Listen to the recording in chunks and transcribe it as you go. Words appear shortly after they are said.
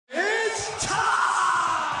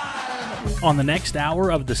On the next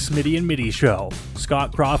hour of the Smitty and Mitty Show,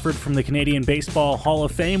 Scott Crawford from the Canadian Baseball Hall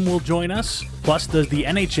of Fame will join us. Plus, does the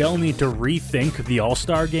NHL need to rethink the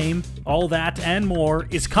All-Star Game? All that and more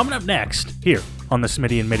is coming up next here on the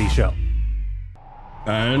Smitty and Mitty Show.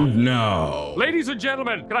 And now, ladies and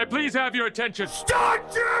gentlemen, can I please have your attention? Start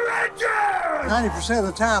your engine! 90% of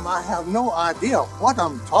the time, I have no idea what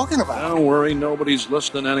I'm talking about. Don't worry, nobody's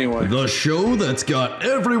listening anyway. The show that's got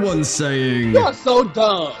everyone saying, "You're so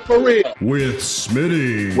dumb, for real." With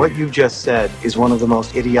Smitty. What you just said is one of the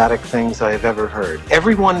most idiotic things I have ever heard.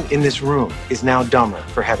 Everyone in this room is now dumber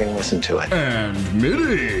for having listened to it. And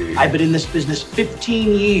Mitty. I've been in this business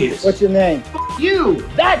 15 years. What's your name? You!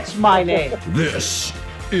 That's my name! This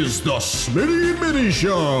is the Smitty Mitty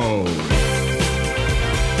Show.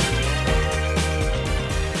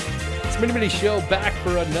 Smitty Mitty Show back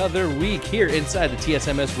for another week here inside the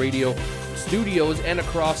TSMS Radio studios and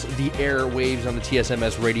across the airwaves on the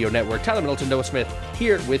TSMS Radio Network. Tyler Middleton, Noah Smith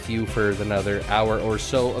here with you for another hour or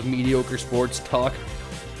so of mediocre sports talk.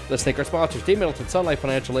 Let's thank our sponsors. Dave Middleton, Sun Life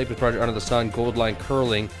Financial, Lapis Project Under the Sun, Gold Line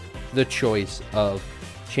Curling, the choice of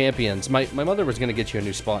champions. My mother was going to get you a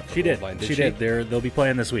new spot. She did. She did. They'll be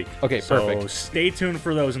playing this week. Okay, perfect. So stay tuned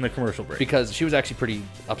for those in the commercial break. Because she was actually pretty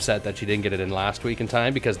upset that she didn't get it in last week in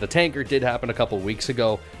time, because the tanker did happen a couple weeks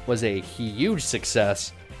ago, was a huge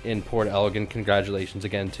success in Port Elgin. Congratulations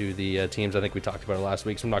again to the teams. I think we talked about it last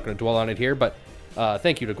week, so I'm not going to dwell on it here, but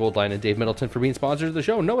thank you to Goldline and Dave Middleton for being sponsors of the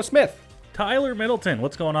show. Noah Smith. Tyler Middleton,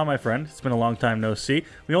 what's going on, my friend? It's been a long time no see.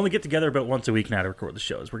 We only get together about once a week now to record the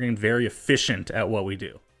shows. We're getting very efficient at what we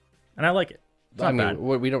do. And I like it. It's not bad.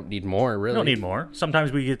 We don't need more, really. We don't need more.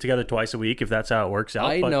 Sometimes we get together twice a week if that's how it works out.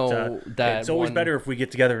 I know that it's always better if we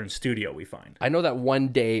get together in studio, we find. I know that one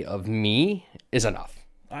day of me is enough.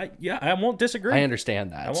 I won't disagree. I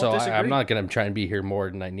understand that. I'm not going to try and be here more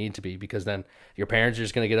than I need to be, because then your parents are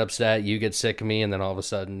just going to get upset, you get sick of me, and then all of a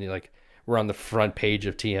sudden you're like, we're on the front page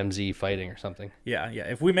of TMZ fighting or something. Yeah.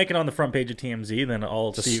 If we make it on the front page of TMZ, then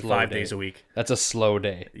I'll see you 5 days a week. That's a slow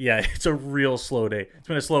day. Yeah, it's a real slow day. It's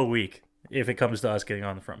been a slow week if it comes to us getting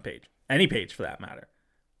on the front page. Any page, for that matter.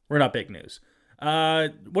 We're not big news.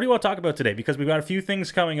 What do you want to talk about today? Because we've got a few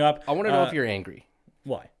things coming up. I want to know if you're angry.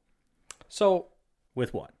 Why? So,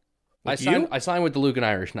 with what? I signed with the Luke and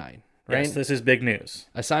Irish 9, right? Yes, this is big news.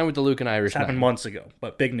 I signed with the Luke and Irish 9. Happened months ago,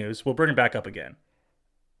 but big news. We'll bring it back up again.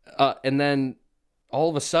 And then, all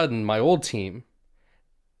of a sudden, my old team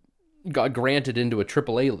got granted into a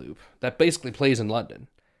AAA loop that basically plays in London.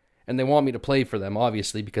 And they want me to play for them,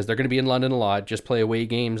 obviously, because they're going to be in London a lot, just play away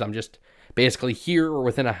games. I'm just basically here or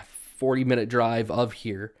within a 40-minute drive of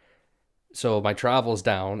here. So my travel's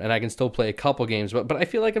down, and I can still play a couple games. But I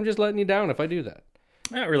feel like I'm just letting you down if I do that.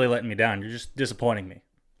 You're not really letting me down. You're just disappointing me,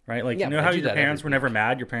 right? Like, yeah, you know how your parents were never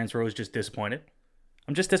mad? Your parents were always just disappointed?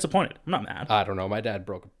 I'm just disappointed. I'm not mad. I don't know. My dad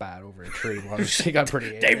broke a bat over a tree once. He got pretty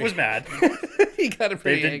angry. Dave was mad. He got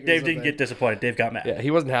pretty angry. Dave didn't get disappointed. Dave got mad. Yeah, he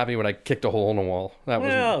wasn't happy when I kicked a hole in the wall.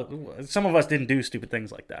 Some of us didn't do stupid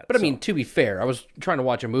things like that. But I mean, to be fair, I was trying to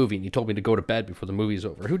watch a movie and you told me to go to bed before the movie's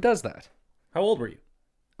over. Who does that? How old were you?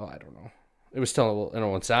 Oh, I don't know. It was still in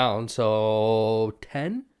one sound, so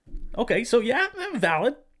 10? Okay, so yeah,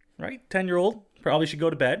 valid, right? 10-year-old probably should go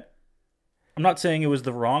to bed. I'm not saying it was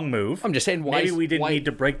the wrong move. I'm just saying maybe we didn't need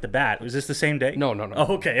to break the bat. Was this the same day? No.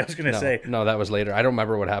 Oh, okay. I was going to say. No, that was later. I don't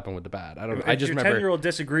remember what happened with the bat. I just remember. If your 10-year-old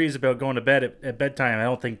disagrees about going to bed at bedtime, I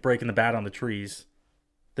don't think breaking the bat on the trees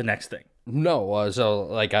the next thing. No. So,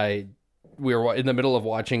 like, we were in the middle of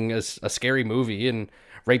watching a scary movie, and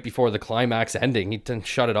right before the climax ending, he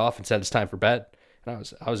shut it off and said it's time for bed. And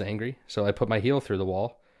I was angry, so I put my heel through the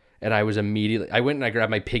wall. And I went and I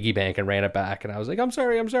grabbed my piggy bank and ran it back. And I was like, I'm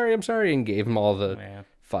sorry. And gave him all the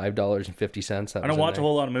 $5.50. I don't watch a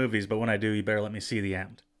whole lot of movies, but when I do, you better let me see the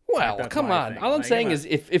end. Well, come on. All I'm saying is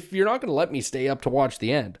if you're not going to let me stay up to watch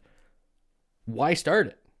the end, why start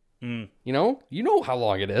it? You know how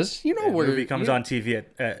long it is. You know where the movie comes on TV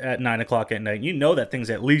at 9 o'clock at night. You know that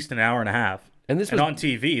thing's at least an hour and a half. And on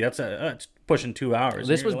TV, that's it's pushing 2 hours.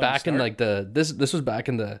 This was back in like this was back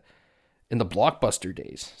in the Blockbuster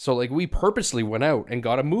days. So like we purposely went out and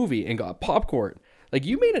got a movie and got popcorn. Like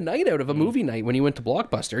you made a night out of a movie night when you went to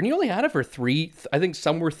Blockbuster, and you only had it for 3. I think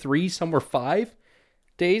some were 3, some were 5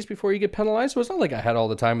 days before you get penalized. So it's not like I had all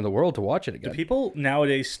the time in the world to watch it again. Do people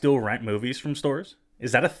nowadays still rent movies from stores?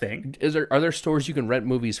 Is that a thing? Are there stores you can rent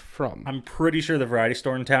movies from? I'm pretty sure the variety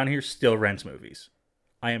store in town here still rents movies.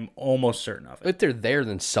 I am almost certain of it. If they're there,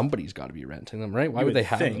 then somebody's got to be renting them, right? Why would they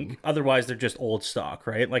have them? Otherwise, they're just old stock,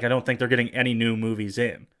 right? Like, I don't think they're getting any new movies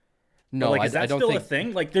in. No, is that still a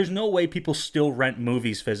thing? Like, there's no way people still rent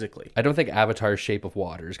movies physically. I don't think Avatar's Shape of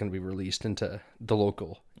Water is going to be released into the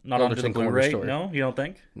local Not onto the Alderton Corner Blu-ray? store. No, you don't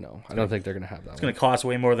think? No, I don't think they're going to have that It's one. going to cost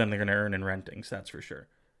way more than they're going to earn in rentings, that's for sure.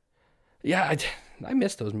 Yeah, I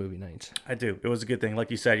miss those movie nights. I do. It was a good thing.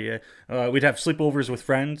 Like you said, we'd have sleepovers with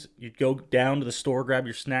friends. You'd go down to the store, grab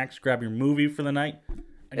your snacks, grab your movie for the night.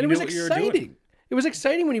 And it was exciting. It was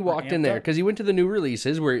exciting when you walked in there because you went to the new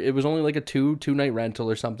releases where it was only like a two-night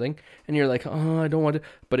rental or something. And you're like, oh, I don't want to.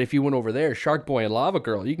 But if you went over there, Shark Boy and Lava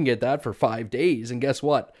Girl, you can get that for 5 days. And guess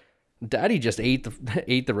what? Daddy just ate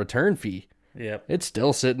the return fee. Yep. It's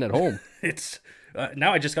still sitting at home. It's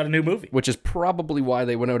now I just got a new movie. Which is probably why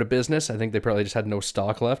they went out of business. I think they probably just had no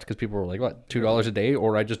stock left because people were like, what, $2 a day?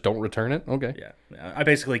 Or I just don't return it? Okay. Yeah. I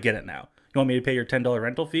basically get it now. You want me to pay your $10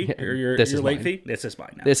 rental fee or your late fee? This is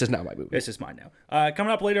mine now. This is not my movie. This is mine now.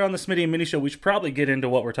 Coming up later on the Smitty and Mini Show, we should probably get into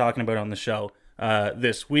what we're talking about on the show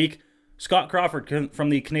this week. Scott Crawford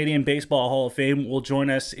from the Canadian Baseball Hall of Fame will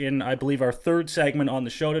join us in, I believe, our third segment on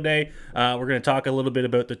the show today. We're going to talk a little bit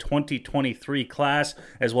about the 2023 class,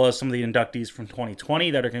 as well as some of the inductees from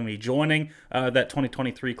 2020 that are going to be joining that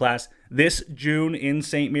 2023 class this June in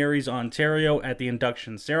St. Mary's, Ontario at the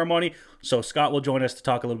induction ceremony. So Scott will join us to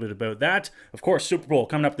talk a little bit about that. Of course, Super Bowl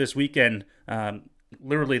coming up this weekend.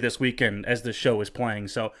 Literally this weekend as the show is playing.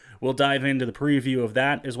 So we'll dive into the preview of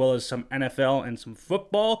that, as well as some NFL and some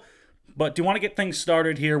football. But do you want to get things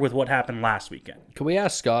started here with what happened last weekend? Can we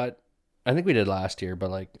ask Scott? I think we did last year,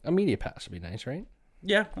 but like a media pass would be nice, right?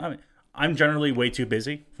 Yeah, I mean, I'm generally way too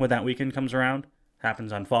busy when that weekend comes around.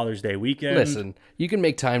 Happens on Father's Day weekend. Listen, you can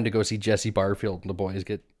make time to go see Jesse Barfield and the boys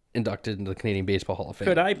get inducted into the Canadian Baseball Hall of Fame.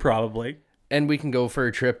 Could I? Probably. And we can go for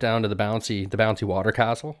a trip down to the bouncy water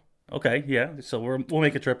castle. Okay, yeah. So we'll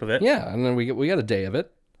make a trip of it. Yeah, and then we got a day of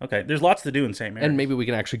it. Okay, there's lots to do in St. Mary's. And maybe we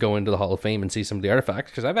can actually go into the Hall of Fame and see some of the artifacts,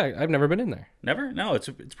 because I've never been in there. Never? No, it's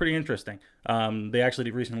pretty interesting. They actually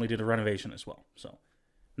recently did a renovation as well. So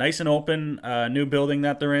nice and open, new building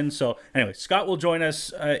that they're in. So anyway, Scott will join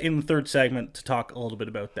us in the third segment to talk a little bit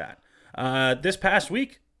about that. This past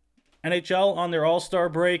week, NHL on their All-Star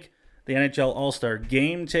break, the NHL All-Star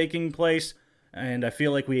Game taking place, and I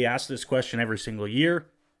feel like we ask this question every single year.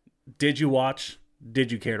 Did you watch?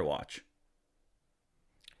 Did you care to watch?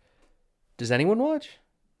 Does anyone watch?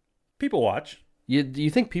 People watch. Do you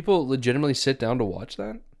think people legitimately sit down to watch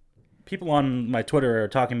that? People on my Twitter are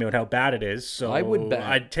talking about how bad it is. So I would bet.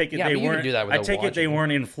 I'd take it Yeah, they but you can weren't. do that I without take it they watching.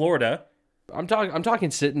 weren't in Florida. I'm talking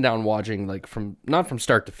sitting down watching, like, from not from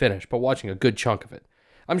start to finish, but watching a good chunk of it.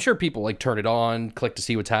 I'm sure people like turn it on, click to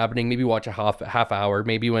see what's happening, maybe watch a half hour,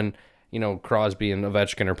 maybe when, Crosby and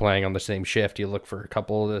Ovechkin are playing on the same shift, you look for a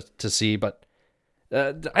couple to see, but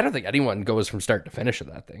I don't think anyone goes from start to finish of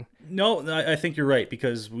that thing. No, I think you're right,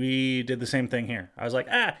 because we did the same thing here. I was like,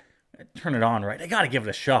 turn it on, right? I got to give it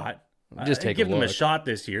a shot. Just take give a them a look. shot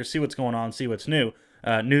this year, see what's going on, see what's new.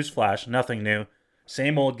 Newsflash, nothing new.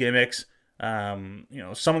 Same old gimmicks. Some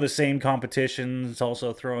of the same competitions,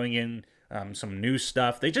 also throwing in some new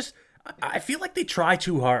stuff. I feel like they try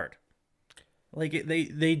too hard. Like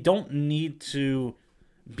they don't need to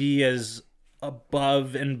be as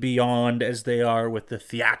above and beyond as they are with the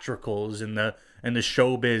theatricals and the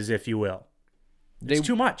showbiz, if you will. It's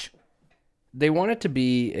too much. They want it to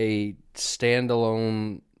be a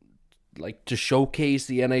standalone, like, to showcase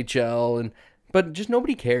the NHL, but just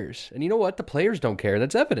nobody cares. And you know what? The players don't care.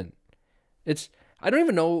 That's evident. I don't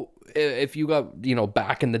even know if you got,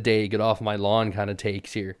 back in the day, get off my lawn kind of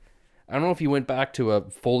takes here. I don't know if you went back to a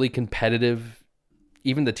fully competitive,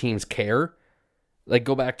 even the teams care. Like,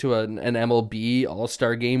 go back to an MLB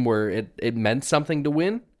All-Star game where it meant something to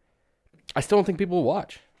win. I still don't think people will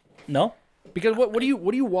watch. No? Because what do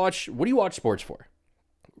you watch? What do you watch sports for?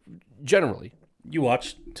 Generally, You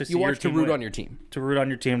watch to see you your watch to team root win. on your team. To root on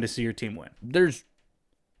your team, to see your team win. There's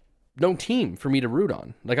no team for me to root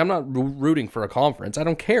on. Like, I'm not rooting for a conference. I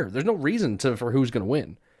don't care. There's no reason for who's going to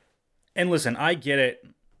win. And listen, I get it.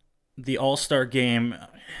 The All-Star game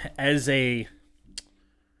as a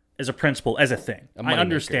principle, as a thing. I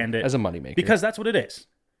understand it. As a moneymaker. Because that's what it is,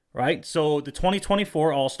 right? So the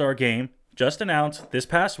 2024 All-Star game just announced this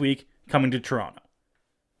past week coming to Toronto.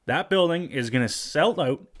 That building is going to sell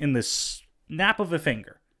out in the snap of a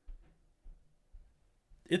finger.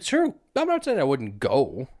 It's true. I'm not saying I wouldn't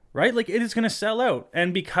go. Right? Like, it is going to sell out.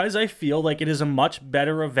 And because I feel like it is a much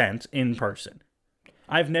better event in person.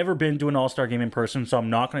 I've never been to an All-Star game in person, so I'm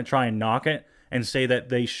not going to try and knock it and say that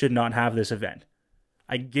they should not have this event.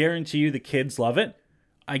 I guarantee you the kids love it.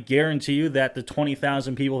 I guarantee you that the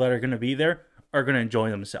 20,000 people that are going to be there are going to enjoy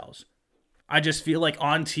themselves. I just feel like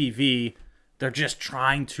on TV, they're just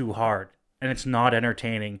trying too hard, and it's not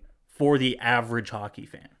entertaining for the average hockey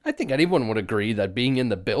fan. I think anyone would agree that being in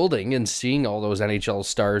the building and seeing all those NHL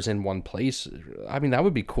stars in one place, I mean, that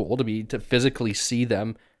would be cool to physically see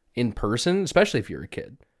them in person, especially if you're a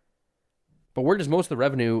kid. But where does most of the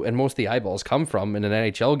revenue and most of the eyeballs come from in an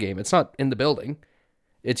NHL game? It's not in the building.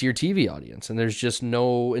 It's your TV audience, and there's just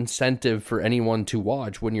no incentive for anyone to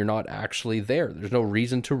watch when you're not actually there. There's no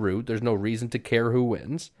reason to root. There's no reason to care who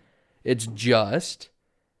wins. It's just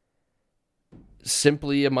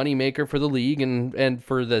simply a moneymaker for the league and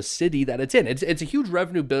for the city that it's in. It's a huge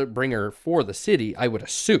revenue bringer for the city, I would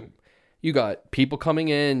assume. You got people coming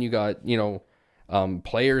in, you got,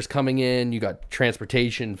 players coming in, you got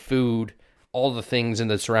transportation, food, all the things in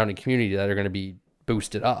the surrounding community that are going to be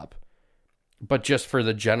boosted up. But just for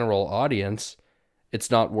the general audience, it's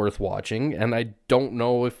not worth watching. And I don't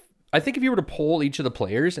know I think if you were to poll each of the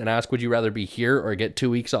players and ask, would you rather be here or get 2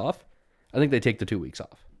 weeks off? I think they take the 2 weeks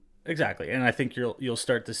off. Exactly. And I think you'll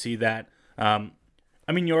start to see that.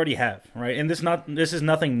 I mean, you already have, right? And this is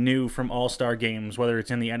nothing new from All-Star games, whether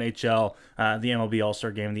it's in the NHL, the MLB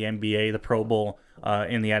All-Star game, the NBA, the Pro Bowl,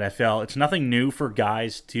 in the NFL. It's nothing new for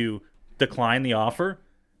guys to decline the offer,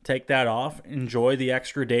 take that off, enjoy the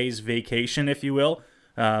extra day's vacation, if you will.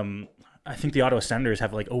 I think the Ottawa Senators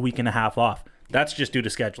have like a week and a half off. That's just due to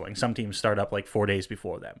scheduling. Some teams start up like 4 days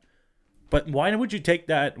before them. But why would you take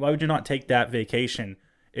that? Why would you not take that vacation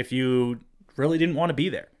if you really didn't want to be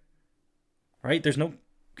there? Right? There's no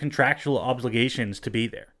contractual obligations to be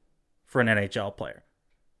there for an NHL player.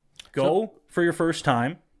 Go for your first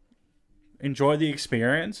time. Enjoy the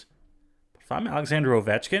experience. If I'm Alexander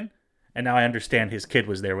Ovechkin, and now I understand his kid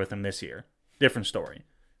was there with him this year, different story.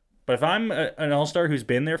 But if I'm an All-Star who's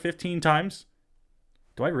been there 15 times,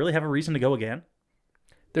 do I really have a reason to go again?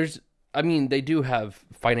 They do have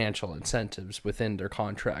financial incentives within their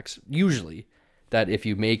contracts, usually, that if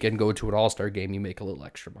you make and go to an All-Star game, you make a little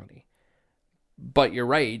extra money. But you're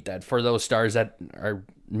right that for those stars that are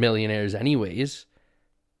millionaires anyways,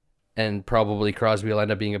 and probably Crosby will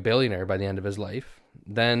end up being a billionaire by the end of his life,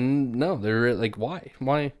 then no, they're like, why?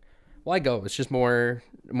 Why go? It's just more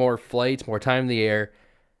flights, more time in the air.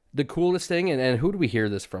 The coolest thing, and who did we hear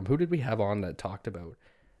this from? Who did we have on that talked about?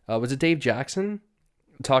 Was it Dave Jackson?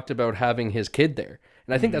 Talked about having his kid there.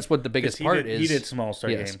 And I think that's what the biggest part is. He did some All-Star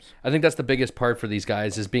games. I think that's the biggest part for these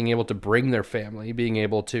guys is being able to bring their family, being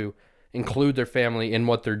able to include their family in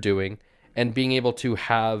what they're doing, and being able to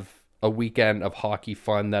have a weekend of hockey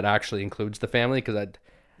fun that actually includes the family. Because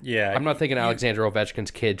I'm not thinking Alexander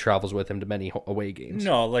Ovechkin's kid travels with him to many away games.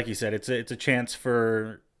 No, like you said, it's a chance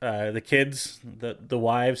for the kids, the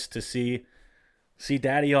wives, to see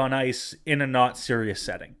daddy on ice in a not serious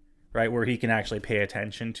setting, right? Where he can actually pay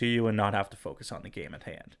attention to you and not have to focus on the game at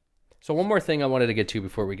hand. So one more thing I wanted to get to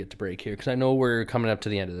before we get to break here, because I know we're coming up to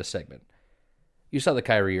the end of this segment. You saw the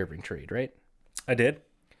Kyrie Irving trade, right? I did.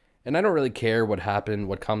 And I don't really care what happened,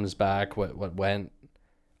 what comes back, what went.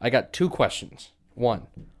 I got two questions. One,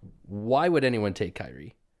 why would anyone take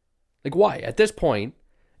Kyrie? Like, why? At this point,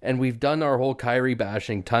 and we've done our whole Kyrie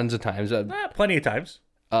bashing tons of times. Plenty of times.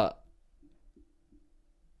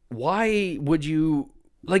 Why would you...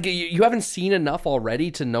 Like, you haven't seen enough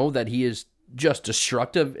already to know that he is just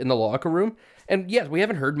destructive in the locker room? And yes, we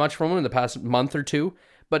haven't heard much from him in the past month or two,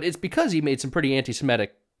 but it's because he made some pretty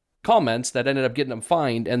anti-Semitic comments that ended up getting him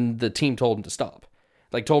fined, and the team told him to stop.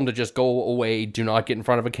 Like, told him to just go away, do not get in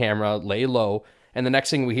front of a camera, lay low, and the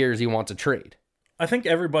next thing we hear is he wants a trade. I think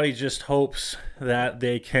everybody just hopes that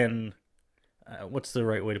they can, what's the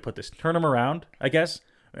right way to put this? Turn him around, I guess?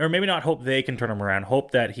 Or maybe not hope they can turn him around.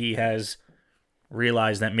 Hope that he has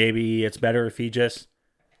realized that maybe it's better if he just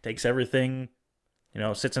takes everything,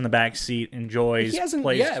 sits in the back seat, enjoys, plays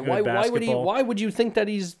good basketball. Why would you think that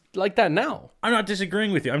he's like that now? I'm not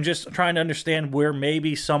disagreeing with you. I'm just trying to understand where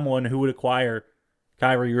maybe someone who would acquire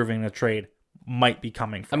Kyrie Irving in a trade might be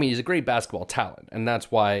coming from. I mean, he's a great basketball talent, and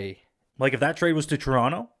that's why... Like, if that trade was to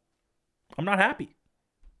Toronto, I'm not happy.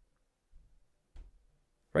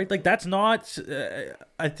 Right? Like, that's not,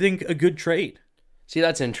 I think, a good trade. See,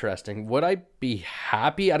 that's interesting. Would I be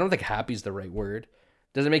happy? I don't think happy is the right word.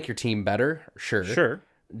 Does it make your team better? Sure. Sure.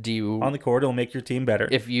 Do you... On the court, it'll make your team better.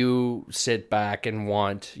 If you sit back and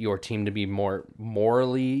want your team to be more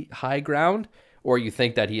morally high ground, or you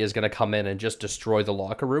think that he is going to come in and just destroy the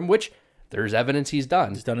locker room, which... There's evidence he's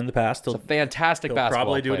done. He's done in the past. He's a fantastic basketball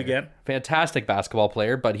player. He'll probably do it again. Fantastic basketball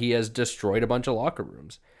player, but he has destroyed a bunch of locker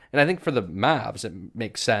rooms. And I think for the Mavs, it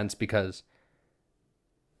makes sense because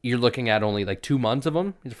you're looking at only like 2 months of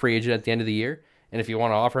him. He's a free agent at the end of the year. And if you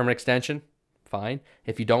want to offer him an extension, fine.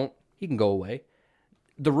 If you don't, he can go away.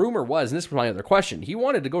 The rumor was, and this was my other question, he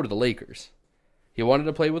wanted to go to the Lakers. He wanted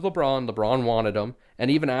to play with LeBron. LeBron wanted him.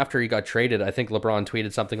 And even after he got traded, I think LeBron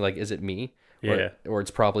tweeted something like, "Is it me?" Yeah. Or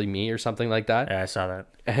it's probably me or something like that. Yeah, I saw that.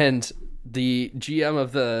 And the GM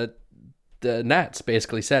of the Nets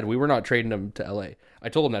basically said, we were not trading him to LA. I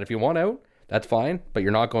told him that if you want out, that's fine, but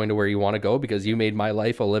you're not going to where you want to go because you made my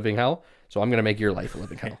life a living hell. So I'm going to make your life a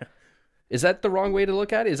living hell. Is that the wrong way to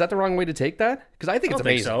look at it? Is that the wrong way to take that? Because I think it's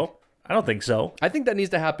amazing. I don't think so. I think that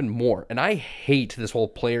needs to happen more. And I hate this whole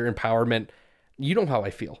player empowerment. You know how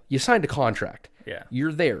I feel. You signed a contract. Yeah.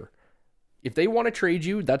 You're there. If they want to trade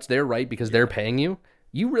you, that's their right because they're paying you.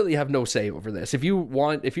 You really have no say over this. If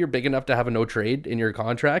you're big enough to have a no trade in your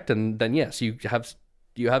contract, and then yes, you have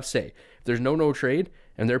say. If there's no trade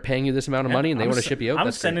and they're paying you this amount of money and they want to ship you out,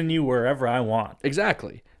 I'm sending you wherever I want.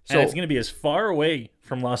 Exactly. So it's going to be as far away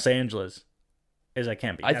from Los Angeles as I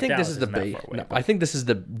can be. I think this is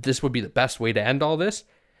this would be the best way to end all this.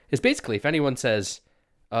 Is basically if anyone says,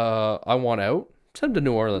 I want out, send them to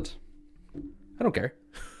New Orleans. I don't care.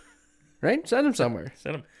 Right? Send them somewhere.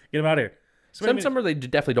 Get them out of here. Send them somewhere they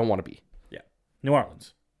definitely don't want to be. Yeah. New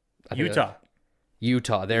Orleans.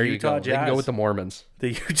 Utah. There you go. Jazz. They can go with the Mormons. The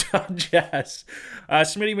Utah Jazz.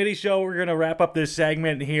 Smitty Mitty Show. We're going to wrap up this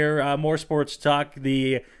segment here. More sports talk.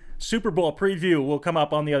 The Super Bowl preview will come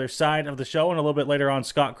up on the other side of the show. And a little bit later on,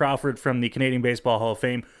 Scott Crawford from the Canadian Baseball Hall of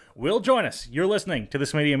Fame will join us. You're listening to the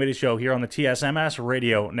Smitty and Mitty Show here on the TSMS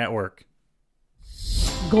Radio Network.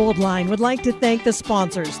 Goldline would like to thank the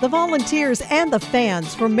sponsors, the volunteers, and the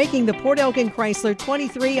fans for making the Port Elgin Chrysler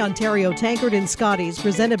 23 Ontario Tankard and Scotties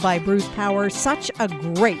presented by Bruce Power such a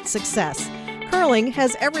great success. Curling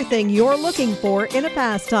has everything you're looking for in a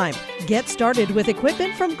pastime. Get started with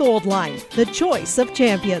equipment from Goldline, the choice of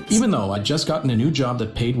champions. Even though I'd just gotten a new job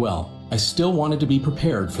that paid well, I still wanted to be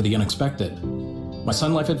prepared for the unexpected. My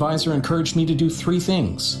Sun Life advisor encouraged me to do 3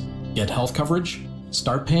 things: get health coverage,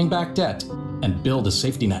 start paying back debt, and build a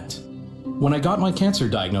safety net. When I got my cancer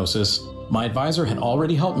diagnosis, my advisor had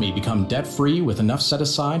already helped me become debt-free with enough set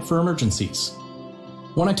aside for emergencies.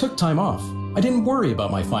 When I took time off, I didn't worry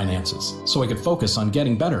about my finances, so I could focus on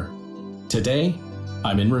getting better. Today,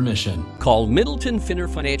 I'm in remission. Call Middleton Finner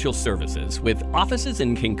Financial Services with offices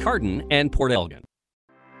in Kincardine and Port Elgin.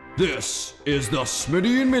 This is the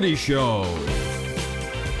Smitty and Mitty Show.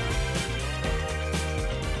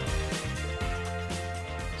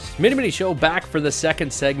 Smitty Mitty Show back for the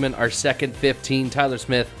second segment, our second 15. Tyler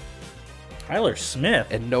Smith.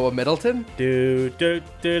 And Noah Middleton. Do.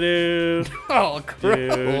 Oh,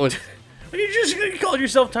 gross. You just called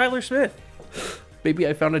yourself Tyler Smith. Maybe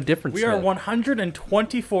I found a different We are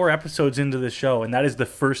 124 episodes into the show, and that is the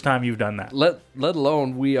first time you've done that. Let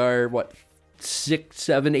alone we are, 6,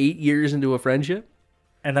 7, 8 years into a friendship?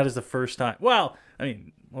 And that is the first time. Well, I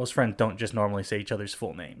mean, most friends don't just normally say each other's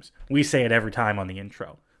full names. We say it every time on the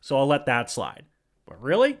intro. So I'll let that slide. But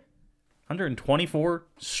really? 124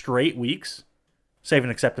 straight weeks? Save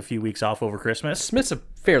and accept a few weeks off over Christmas? Smith's a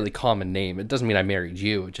fairly common name. It doesn't mean I married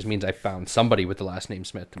you. It just means I found somebody with the last name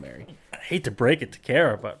Smith to marry. I hate to break it to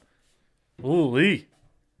Kara, but... Ooh-lee.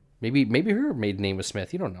 Maybe her maiden name was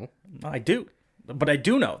Smith. You don't know. I do. But I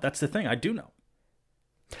do know. That's the thing. I do know.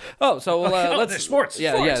 Oh, so let's... Sports.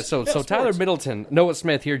 Yeah. So Tyler Middleton, Noah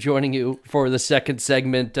Smith here joining you for the second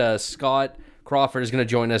segment. Scott Crawford is going to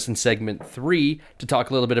join us in segment 3 to talk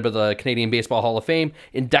a little bit about the Canadian Baseball Hall of Fame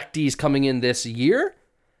inductees coming in this year.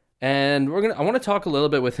 And I want to talk a little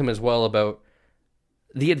bit with him as well about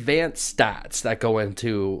the advanced stats that go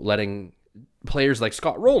into letting players like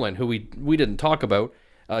Scott Rowland, who we didn't talk about,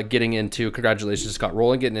 getting into, congratulations to Scott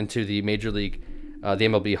Rowland, getting into the Major League, the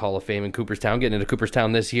MLB Hall of Fame in Cooperstown, getting into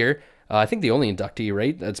Cooperstown this year. I think the only inductee,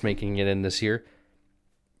 right, that's making it in this year.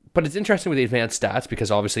 But it's interesting with the advanced stats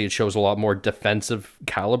because obviously it shows a lot more defensive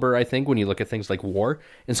caliber, I think, when you look at things like WAR.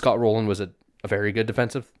 And Scott Rowland was a very good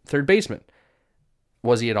defensive third baseman.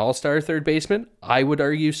 Was he an all-star third baseman? I would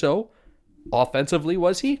argue so. Offensively,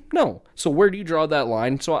 was he? No. So where do you draw that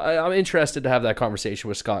line? So I'm interested to have that conversation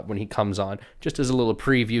with Scott when he comes on, just as a little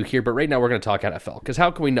preview here. But right now we're going to talk NFL, because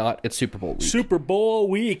how can we not? It's Super Bowl week. Super Bowl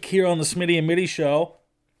week here on the Smitty and Mitty Show.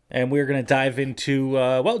 And we're going to dive into,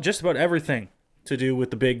 just about everything to do with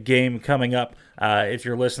the big game coming up. If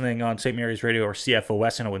you're listening on St. Mary's Radio or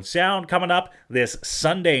CFOS in Owen Sound, coming up this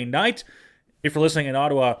Sunday night. If you're listening in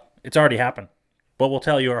Ottawa, it's already happened. But we'll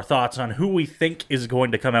tell you our thoughts on who we think is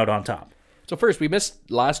going to come out on top. So first, we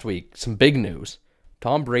missed last week some big news.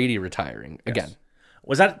 Tom Brady retiring again. Yes.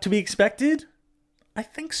 Was that to be expected? I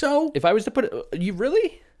think so. If I was to put it, you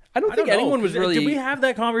really? I don't think anyone was really... Did we have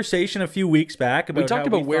that conversation a few weeks back about we talked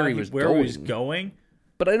about where he was going?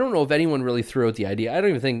 But I don't know if anyone really threw out the idea. I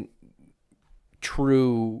don't even think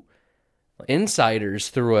true insiders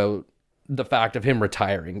threw out the fact of him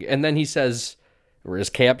retiring. And then he says, or his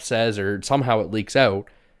camp says, or somehow it leaks out,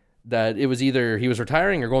 that it was either he was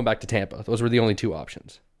retiring or going back to Tampa. Those were the only two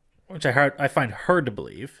options. Which I find hard to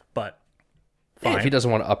believe, but fine. If he doesn't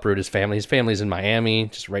want to uproot his family's in Miami,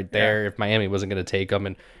 just right there. Yeah. If Miami wasn't going to take him,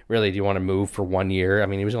 and really, do you want to move for 1 year? I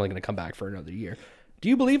mean, he was only going to come back for another year. Do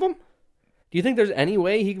you believe him? Do you think there's any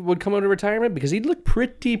way he would come out of retirement? Because he'd look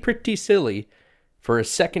pretty silly for a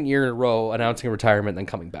second year in a row announcing a retirement and then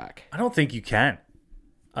coming back. I don't think you can.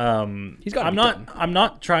 He's got. I'm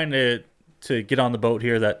not trying to get on the boat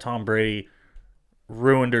here that Tom Brady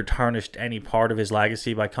ruined or tarnished any part of his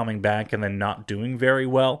legacy by coming back and then not doing very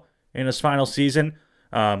well in his final season.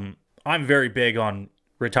 I'm very big on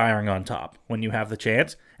retiring on top when you have the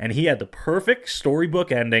chance, and he had the perfect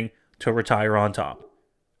storybook ending to retire on top.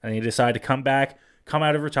 And he decided to come back, come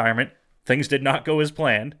out of retirement. Things did not go as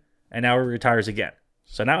planned, and now he retires again.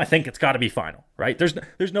 So now I think it's got to be final, right?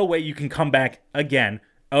 There's no way you can come back again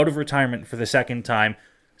out of retirement for the second time,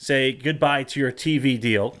 say goodbye to your TV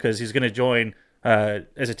deal, because he's going to join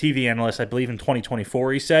as a TV analyst, I believe, in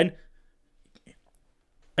 2024, he said.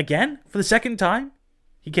 Again? For the second time?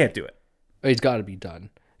 He can't do it. He's got to be done.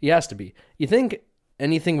 He has to be. You think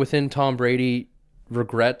anything within Tom Brady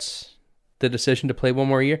regrets the decision to play one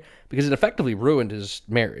more year? Because it effectively ruined his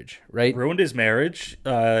marriage, right? Ruined his marriage.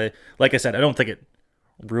 Like I said, I don't think it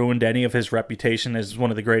ruined any of his reputation as one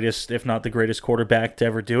of the greatest, if not the greatest quarterback to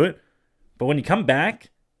ever do it. But when you come back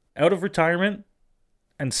out of retirement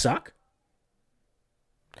and suck?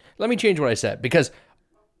 Let me change what I said, because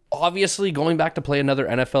obviously going back to play another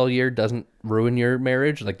NFL year doesn't ruin your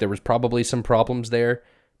marriage. Like, there was probably some problems there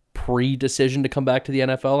pre-decision to come back to the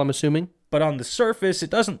NFL, I'm assuming. But on the surface, it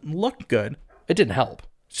doesn't look good. It didn't help.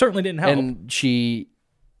 Certainly didn't help. And she,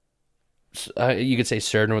 you could say,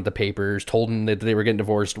 served him with the papers, told him that they were getting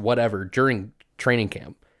divorced, whatever, during training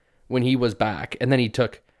camp when he was back. And then he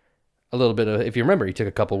took a little bit of, if you remember, he took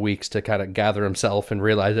a couple of weeks to kind of gather himself and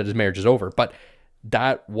realize that his marriage is over. But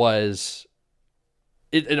that was,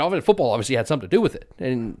 and football obviously had something to do with it.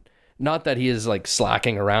 And not that he is like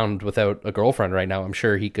slacking around without a girlfriend right now. I'm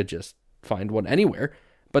sure he could just find one anywhere.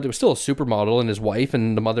 But it was still a supermodel and his wife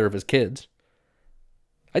and the mother of his kids.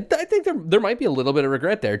 I think there might be a little bit of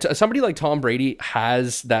regret there. Somebody like Tom Brady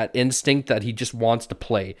has that instinct that he just wants to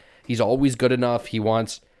play. He's always good enough. He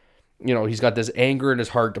wants, he's got this anger in his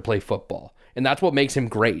heart to play football. And that's what makes him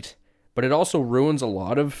great. But it also ruins a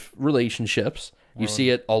lot of relationships. You see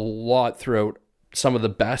it a lot throughout some of the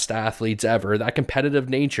best athletes ever. That competitive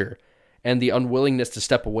nature and the unwillingness to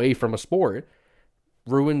step away from a sport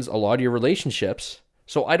ruins a lot of your relationships.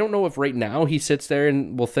 So I don't know if right now he sits there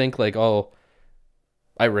and will think like, oh,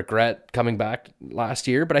 I regret coming back last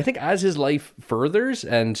year. But I think as his life furthers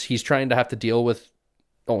and he's trying to have to deal with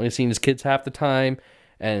only seeing his kids half the time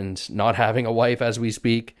and not having a wife as we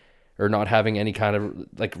speak, or not having any kind of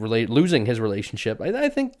like losing his relationship, I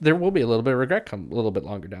think there will be a little bit of regret come a little bit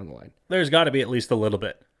longer down the line. There's got to be at least a little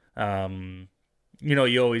bit.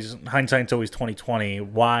 You always, hindsight's always 20/20.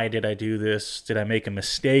 Why did I do this? Did I make a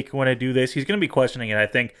mistake when I do this? He's going to be questioning it, I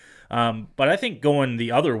think. But I think going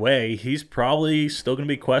the other way, he's probably still going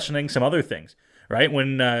to be questioning some other things, right?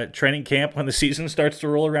 When training camp, when the season starts to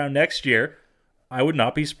roll around next year, I would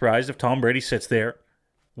not be surprised if Tom Brady sits there.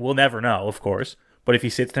 We'll never know, of course. But if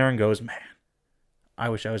he sits there and goes, man, I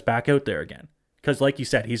wish I was back out there again. Because like you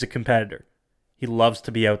said, he's a competitor. He loves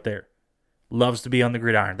to be out there. Loves to be on the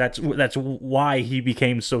gridiron. That's why he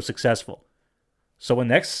became so successful. So when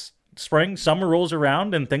next spring, summer rolls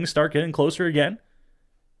around and things start getting closer again,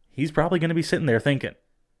 he's probably going to be sitting there thinking,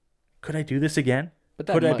 could I do this again?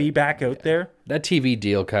 Could I be back out there? That TV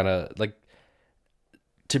deal kind of, like,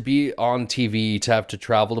 to be on TV, to have to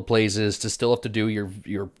travel to places, to still have to do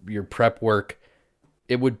your prep work,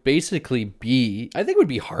 it would basically be, I think it would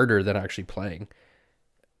be harder than actually playing.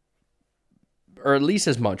 Or at least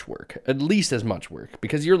as much work.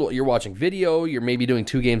 Because you're watching video, you're maybe doing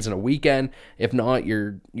 2 games in a weekend. If not,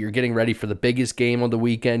 you're getting ready for the biggest game on the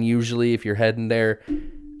weekend, usually, if you're heading there.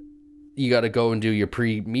 You got to go and do your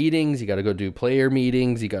pre-meetings, you got to go do player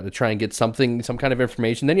meetings, you got to try and get some kind of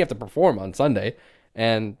information. Then you have to perform on Sunday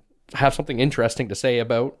and have something interesting to say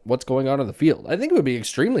about what's going on the field. I think it would be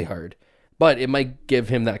extremely hard. But it might give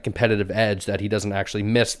him that competitive edge that he doesn't actually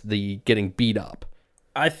miss the getting beat up.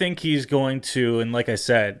 I think he's going to, and like I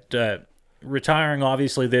said, retiring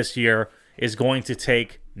obviously this year is going to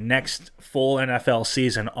take next full NFL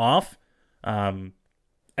season off.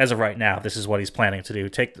 As of right now, this is what he's planning to do.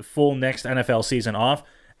 Take the full next NFL season off,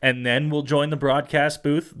 and then we'll join the broadcast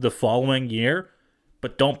booth the following year.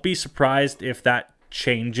 But don't be surprised if that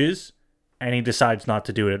changes and he decides not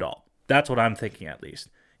to do it at all. That's what I'm thinking, at least.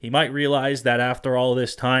 He might realize that after all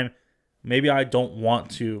this time, maybe I don't want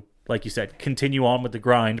to, like you said, continue on with the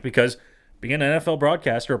grind, because being an NFL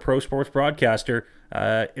broadcaster, a pro sports broadcaster,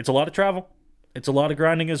 it's a lot of travel. It's a lot of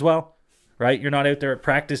grinding as well, right? You're not out there at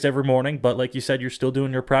practice every morning, but like you said, you're still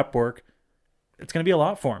doing your prep work. It's going to be a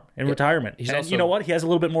lot for him in retirement. And also, you know what? He has a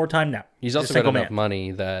little bit more time now. He's also got enough money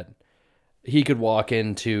that he could walk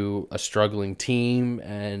into a struggling team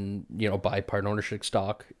and, buy part ownership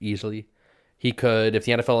stock easily. He could, if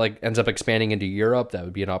the NFL ends up expanding into Europe, that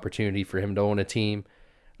would be an opportunity for him to own a team.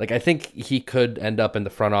 I think he could end up in the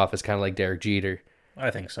front office, kind of like Derek Jeter. I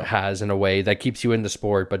think so. Has in a way that keeps you in the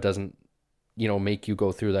sport, but doesn't, make you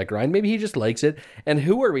go through that grind. Maybe he just likes it. And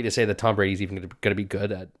who are we to say that Tom Brady's even going to be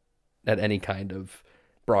good at any kind of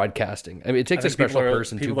broadcasting? I mean, it takes a special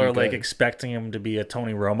person to be good. People are expecting him to be a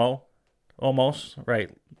Tony Romo, almost,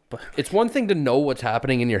 right? It's one thing to know what's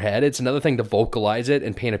happening in your head. It's another thing to vocalize it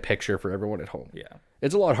and paint a picture for everyone at home. Yeah.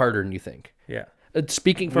 It's a lot harder than you think. Yeah.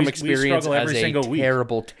 Speaking from experience as a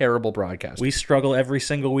terrible broadcaster. We struggle every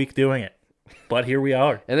single week doing it, but here we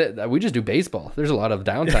are. And we just do baseball. There's a lot of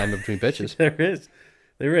downtime between pitches. There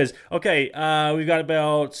is. Okay, we've got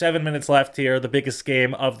about 7 minutes left here. The biggest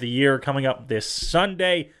game of the year coming up this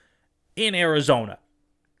Sunday in Arizona.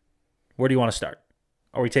 Where do you want to start?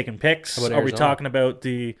 Are we taking picks? Are we talking about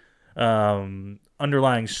the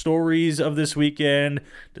underlying stories of this weekend?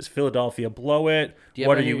 Does Philadelphia blow it?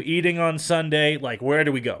 What are you eating on Sunday? Where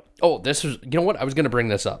do we go? Oh, this was, you know what? I was going to bring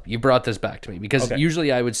this up. You brought this back to me because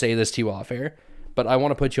usually I would say this to you off air, but I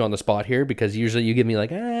want to put you on the spot here because usually you give me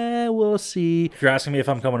we'll see. If you're asking me if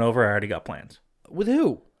I'm coming over, I already got plans. With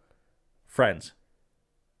who? Friends.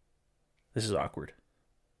 This is awkward.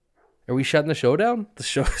 Are we shutting the show down? The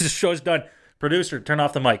show's done. Producer, turn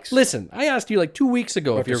off the mics. Listen, I asked you 2 weeks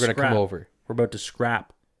ago if you were going to come over. We're about to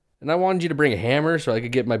scrap. And I wanted you to bring a hammer so I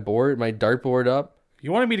could get my dartboard up.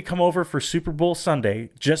 You wanted me to come over for Super Bowl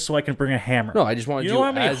Sunday just so I can bring a hammer. No, I just wanted you know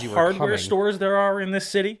how many hardware stores there are in this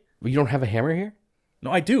city? Well, you don't have a hammer here?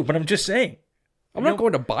 No, I do, but I'm just saying. I'm not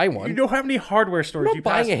going to buy one. You know how many hardware stores I'm not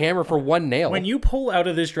buying a hammer for one nail. When you pull out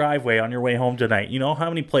of this driveway on your way home tonight, you know how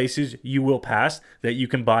many places you will pass that you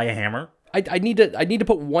can buy a hammer? I need to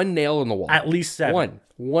put one nail in the wall. At least 7.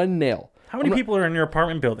 One nail. How many people are in your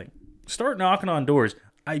apartment building? Start knocking on doors.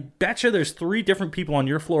 I bet you there's 3 different people on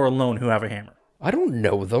your floor alone who have a hammer. I don't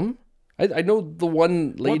know them. I know the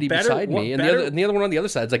one lady beside me, and the other one on the other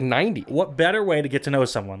side is 90. What better way to get to know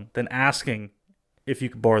someone than asking if you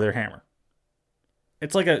could borrow their hammer?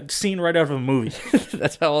 It's like a scene right out of a movie.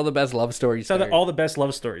 That's how all the best love stories start. All the best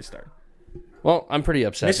love stories start. Well, I'm pretty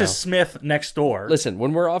upset Mrs. now. Smith next door. Listen,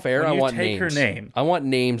 when we're off air, I want names. Take her name. I want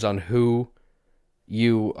names on who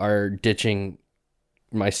you are ditching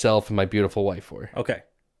myself and my beautiful wife for. Okay.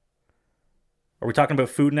 Are we talking about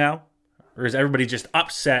food now? Or is everybody just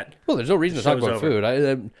upset? Well, there's no reason to talk about food.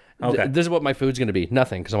 Okay. This is what my food's going to be.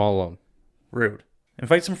 Nothing, because I'm all alone. Rude.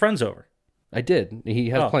 Invite some friends over. I did. He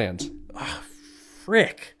has plans. Oh,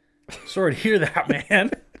 frick. Sorry to hear that,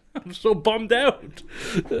 man. I'm so bummed out.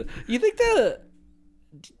 Do you think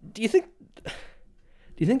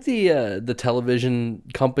the television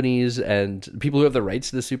companies and people who have the rights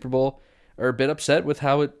to the Super Bowl are a bit upset with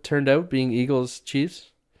how it turned out, being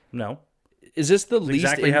Eagles-Chiefs? No. Is this the least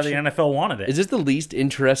exactly how the NFL wanted it? Is this the least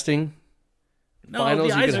interesting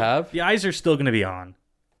finals you could have? The eyes are still going to be on.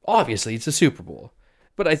 Obviously, it's the Super Bowl,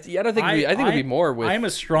 but I don't think I think it'd be more with. I'm a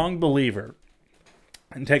strong believer,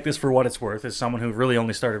 and take this for what it's worth, as someone who really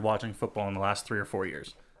only started watching football in the last 3 or 4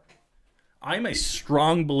 years. I'm a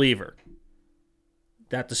strong believer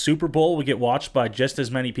that the Super Bowl will get watched by just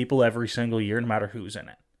as many people every single year, no matter who's in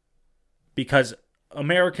it, because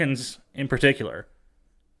Americans in particular,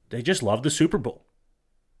 they just love the Super Bowl.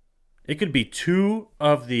 It could be 2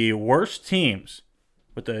 of the worst teams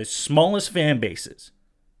with the smallest fan bases,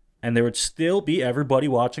 and there would still be everybody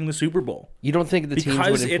watching the Super Bowl. You don't think the teams would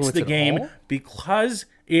influence it's the game, all? because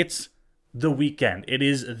it's the weekend. It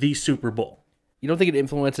is the Super Bowl. You don't think it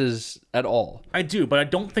influences at all? I do, but I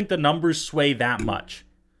don't think the numbers sway that much.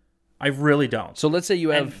 I really don't. So let's say you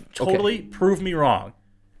have... prove me wrong.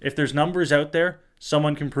 If there's numbers out there,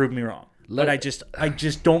 someone can prove me wrong. But I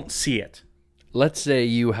just don't see it. Let's say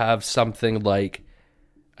you have something like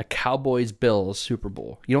a Cowboys-Bills Super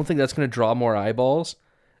Bowl. You don't think that's going to draw more eyeballs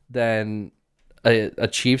than a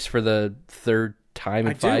Chiefs for the 3rd time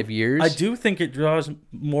in 5 years? I do think it draws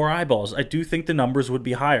more eyeballs. I do think the numbers would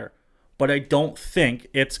be higher. But I don't think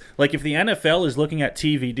it's... Like, if the NFL is looking at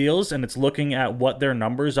TV deals and it's looking at what their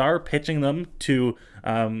numbers are, pitching them to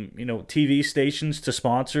TV stations, to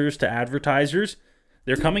sponsors, to advertisers,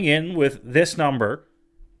 they're coming in with this number,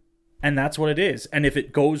 and that's what it is. And if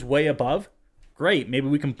it goes way above, Great, maybe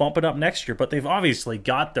we can bump it up next year. But they've obviously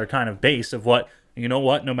got their kind of base of what,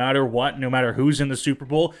 no matter who's in the Super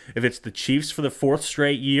Bowl, if it's the Chiefs for the 4th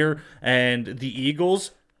straight year and the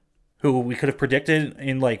Eagles, who we could have predicted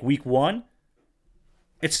in like week 1,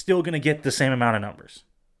 it's still going to get the same amount of numbers.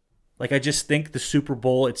 Like, I just think the Super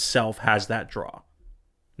Bowl itself has that draw,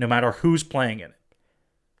 no matter who's playing in it.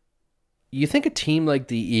 You think a team like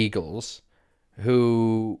the Eagles,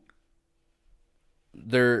 who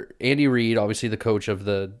they're Andy Reid, obviously the coach of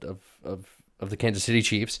the Kansas City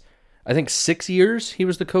Chiefs. I think 6 years he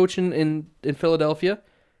was the coach in Philadelphia.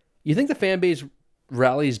 You think the fan base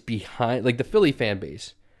rallies behind, like the Philly fan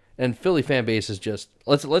base? And Philly fan base is just,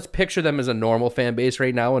 let's picture them as a normal fan base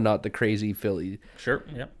right now and not the crazy Philly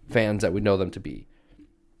fans that we know them to be.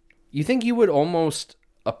 You think you would almost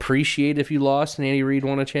appreciate if you lost and Andy Reid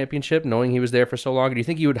won a championship, knowing he was there for so long? Or do you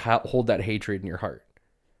think you would hold that hatred in your heart?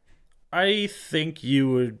 I think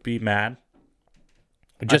you would be mad.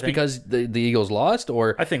 Just because the Eagles lost?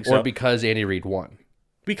 Or I think so. Or because Andy Reid won?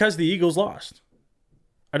 Because the Eagles lost.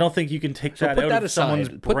 I don't think you can take that out of someone's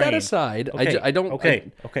brain. Put that aside. Okay. I don't.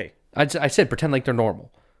 Okay. I said pretend like they're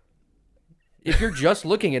normal. If you're just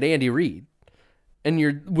looking at Andy Reid, and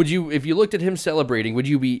if you looked at him celebrating, would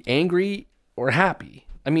you be angry or happy?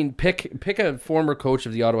 I mean, pick a former coach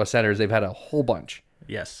of the Ottawa Senators. They've had a whole bunch.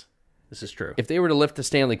 Yes, this is true. If they were to lift the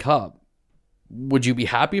Stanley Cup, would you be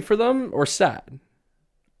happy for them or sad?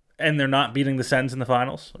 And they're not beating the Sens in the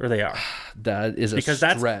finals, or they are? That is a stretch.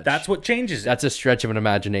 Because that's what changes it. That's a stretch of an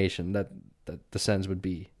imagination that the Sens would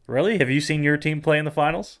be. Really? Have you seen your team play in the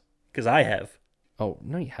finals? Because I have. Oh,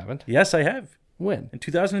 no, you haven't. Yes, I have. When? In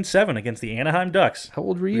 2007 against the Anaheim Ducks. How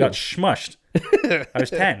old were you? We got smushed. I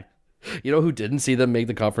was 10. You know who didn't see them make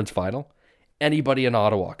the conference final? Anybody in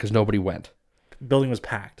Ottawa, because nobody went. The building was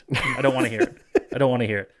packed. I don't want to hear it.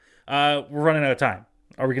 We're running out of time.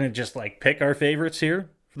 Are we going to just pick our favorites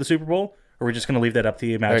here for the Super Bowl? Or are we just going to leave that up to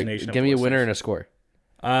the imagination? Right, give me a winner and a score.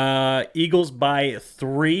 Eagles by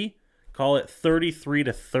 3. Call it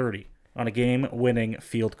 33-30 on a game-winning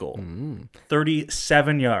field goal.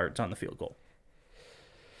 37 yards on the field goal.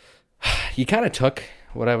 You kind of took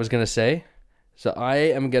what I was going to say. So I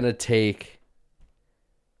am going to take...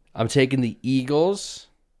 I'm taking the Eagles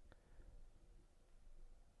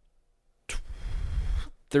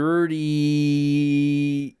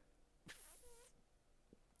 30-21.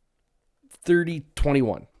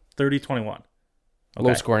 30-21. Okay.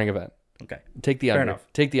 Low scoring event. Okay. Take the under.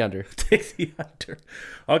 Take the under. Take the under.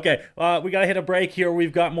 Okay. We got to hit a break here.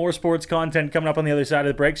 We've got more sports content coming up on the other side of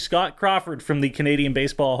the break. Scott Crawford from the Canadian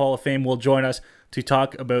Baseball Hall of Fame will join us to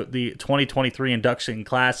talk about the 2023 induction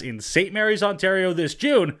class in St. Mary's, Ontario this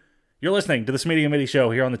June. You're listening to the Smitty and Mitty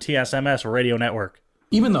Show here on the TSMS Radio Network.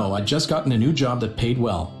 Even though I'd just gotten a new job that paid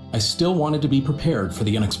well, I still wanted to be prepared for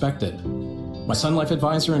the unexpected. My Sun Life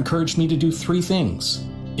advisor encouraged me to do 3 things: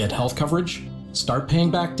 get health coverage, start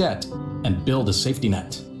paying back debt, and build a safety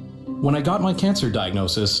net. When I got my cancer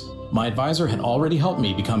diagnosis, my advisor had already helped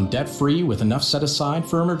me become debt-free with enough set aside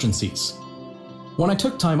for emergencies. When I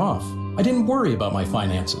took time off, I didn't worry about my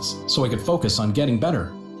finances, so I could focus on getting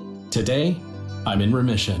better. Today, I'm in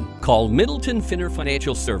remission. Call Middleton Finner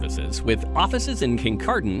Financial Services with offices in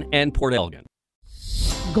Kincardine and Port Elgin.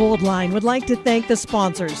 Goldline would like to thank the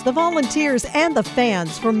sponsors, the volunteers, and the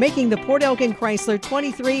fans for making the Port Elgin Chrysler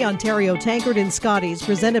 23 Ontario Tankard and Scotties,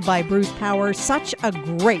 presented by Bruce Power, such a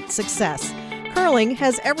great success. Curling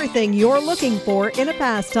has everything you're looking for in a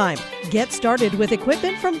pastime. Get started with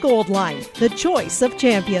equipment from Goldline, the choice of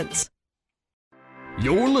champions.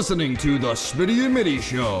 You're listening to the Smitty and Mitty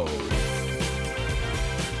Show.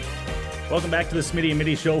 Welcome back to the Smitty and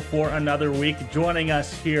Mitty Show for another week. Joining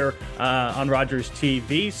us here on Rogers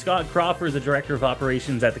TV, Scott Crawford, the Director of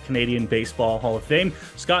Operations at the Canadian Baseball Hall of Fame.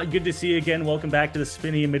 Scott, good to see you again. Welcome back to the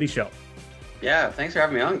Smitty and Mitty Show. Yeah, thanks for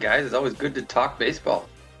having me on, guys. It's always good to talk baseball.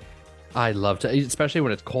 I love to, especially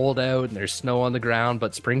when it's cold out and there's snow on the ground,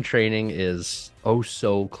 but spring training is oh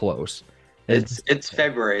so close. It's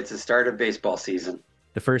February. It's the start of baseball season.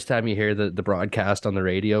 The first time you hear the broadcast on the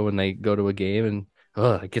radio when they go to a game, and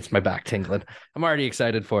it gets my back tingling. I'm already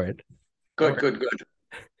excited for it. Good.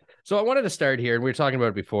 So I wanted to start here, and we were talking about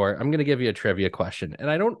it before. I'm going to give you a trivia question, and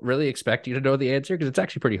I don't really expect you to know the answer because it's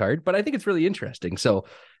actually pretty hard, but I think it's really interesting. So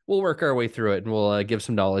we'll work our way through it, and we'll give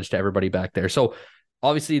some knowledge to everybody back there. So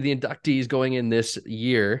obviously the inductees going in this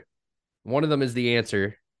year, one of them is the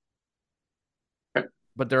answer,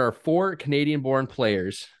 but there are 4 Canadian-born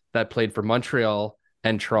players that played for Montreal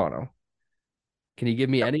and Toronto. Can you give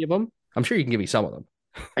me any of them? I'm sure you can give me some of them.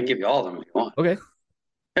 I can give you all of them if you want. Okay.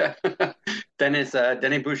 Then it's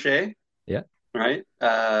Denis Boucher. Yeah. Right.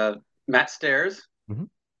 Matt Stairs. Mm-hmm.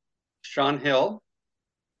 Sean Hill,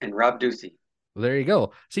 and Rob Ducey. Well, there you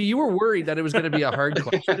go. See, you were worried that it was going to be a hard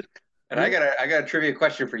question. And I got a trivia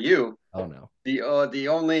question for you. Oh no. The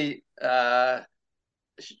only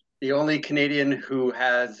Canadian who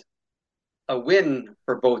has a win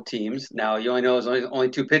for both teams. Now you only know there's only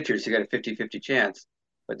two pitchers, so you got a 50-50 chance.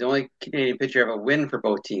 But the only Canadian pitcher have a win for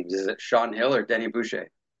both teams. Is it Sean Hill or Denny Boucher?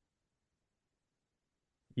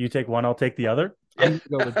 You take one, I'll take the other. I'm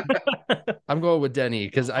going with Denny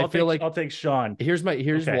because I feel like I'll take Sean. Here's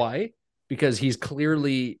Okay. why. Because he's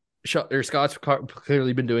Scott's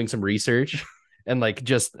clearly been doing some research and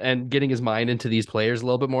getting his mind into these players a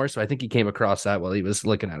little bit more. So I think he came across that while he was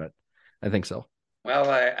looking at it. I think so. Well,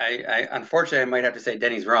 I unfortunately I might have to say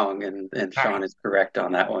Denny's wrong and Sean is correct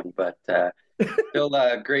on that one. But still,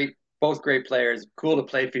 both great players. Cool to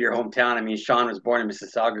play for your hometown. I mean, Sean was born in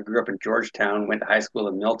Mississauga, grew up in Georgetown, went to high school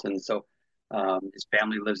in Milton, so his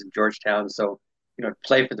family lives in Georgetown. So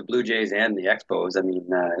play for the Blue Jays and the Expos. I mean,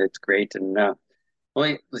 it's great. And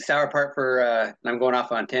only the sour part for, and I'm going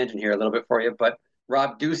off on a tangent here a little bit for you, but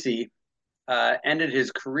Rob Ducey ended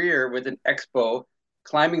his career with an Expo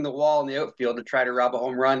climbing the wall in the outfield to try to rob a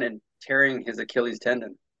home run and tearing his Achilles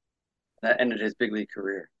tendon. That ended his big league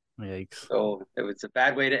career. Yikes. So it was a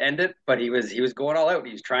bad way to end it, but he was going all out.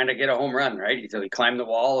 He was trying to get a home run, right? So he climbed the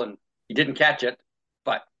wall and he didn't catch it,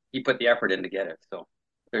 but he put the effort in to get it. So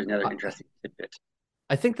there's another interesting tidbit.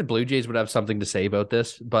 I think the Blue Jays would have something to say about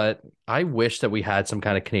this, but I wish that we had some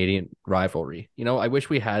kind of Canadian rivalry. I wish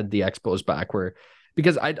we had the Expos back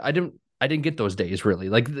because I didn't get those days really.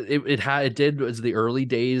 Like it was the early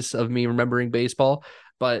days of me remembering baseball,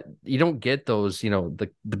 but you don't get those, the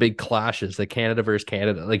big clashes, the Canada versus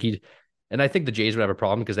Canada. And I think the Jays would have a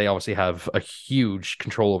problem because they obviously have a huge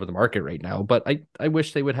control over the market right now. But I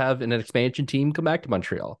wish they would have an expansion team come back to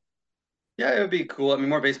Montreal. Yeah, it would be cool. I mean,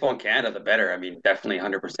 more baseball in Canada, the better. I mean, definitely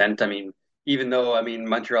 100%. I mean, even though,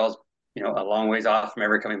 Montreal's, a long ways off from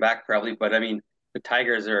ever coming back probably, but I mean, the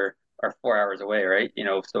Tigers are 4 hours away, right?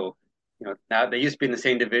 So, now they used to be in the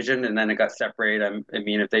same division and then it got separated. I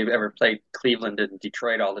mean, if they've ever played Cleveland and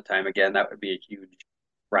Detroit all the time again, that would be a huge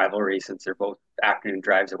rivalry since they're both afternoon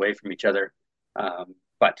drives away from each other.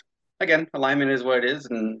 But again, alignment is what it is.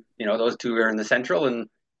 And, those two are in the Central and,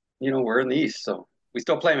 we're in the East. So we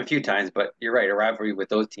still play them a few times, but you're right. A rivalry with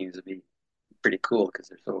those teams would be pretty cool because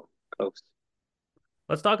they're so close.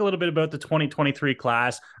 Let's talk a little bit about the 2023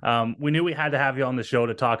 class. We knew we had to have you on the show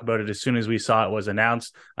to talk about it as soon as we saw it was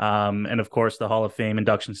announced. And of course, the Hall of Fame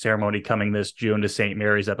induction ceremony coming this June to St.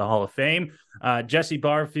 Mary's at the Hall of Fame. Jesse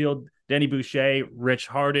Barfield, Denny Boucher, Rich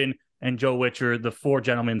Harden, and Joe Witcher, the four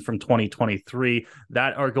gentlemen from 2023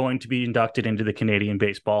 that are going to be inducted into the Canadian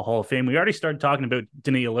Baseball Hall of Fame. We already started talking about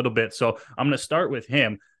Denny a little bit, so I'm going to start with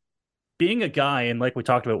him. Being a guy, and like we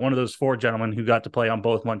talked about, one of those four gentlemen who got to play on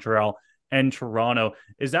both Montreal and Toronto,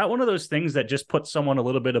 is that one of those things that just puts someone a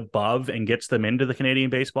little bit above and gets them into the Canadian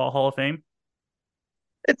Baseball Hall of Fame?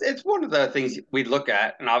 It's one of the things we look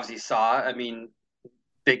at and obviously saw. I mean,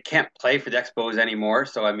 they can't play for the Expos anymore.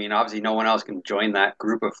 So, I mean, obviously no one else can join that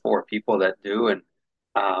group of four people that do. And,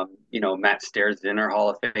 Matt Stair's in our Hall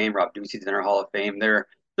of Fame. Rob Ducey's in our Hall of Fame. They're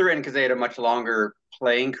in because they had a much longer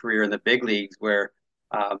playing career in the big leagues where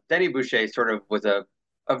Denny Boucher sort of was a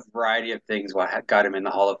variety of things what got him in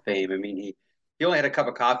the Hall of Fame. I mean, he only had a cup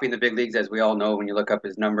of coffee in the big leagues, as we all know when you look up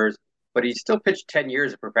his numbers, but he still pitched 10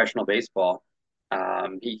 years of professional baseball.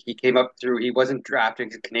 He came up through, he wasn't drafted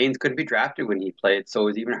because Canadians couldn't be drafted when he played. So it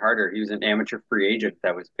was even harder. He was an amateur free agent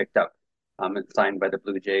that was picked up and signed by the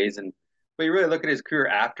Blue Jays. But you really look at his career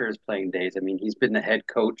after his playing days. I mean, he's been the head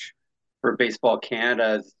coach for Baseball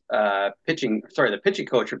Canada's the pitching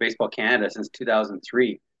coach for Baseball Canada since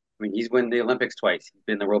 2003. I mean, he's won the Olympics twice. He's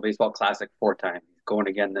been the World Baseball Classic 4 times. He's going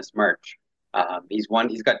again this March. He's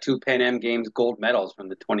got 2 Pan Am Games gold medals from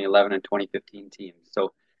the 2011 and 2015 teams.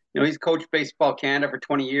 So, he's coached Baseball Canada for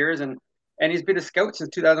 20 years and he's been a scout since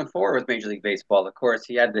 2004 with Major League Baseball. Of course,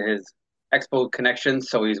 he had his Expo connections,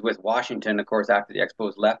 so he's with Washington, of course, after the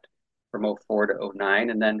Expos left from 04 to 09.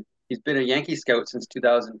 And then he's been a Yankee scout since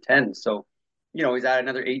 2010. So, he's had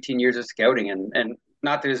another 18 years of scouting. And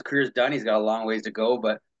not that his career's done, he's got a long ways to go.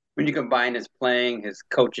 But when you combine his playing, his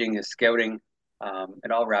coaching, his scouting,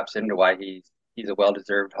 it all wraps into why he's a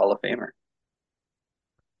well-deserved Hall of Famer.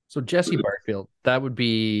 So Jesse Barfield, that would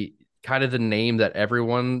be kind of the name that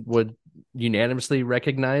everyone would unanimously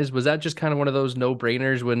recognize. Was that just kind of one of those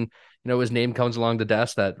no-brainers when, his name comes along the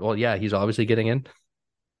desk that, well, yeah, he's obviously getting in?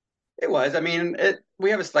 It was. I mean, we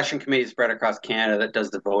have a selection committee spread across Canada that does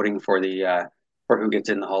the voting for for who gets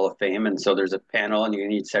in the Hall of Fame. And so there's a panel and you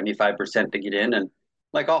need 75% to get in. And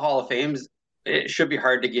like all Hall of Fames, it should be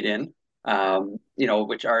hard to get in.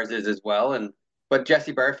 which ours is as well. But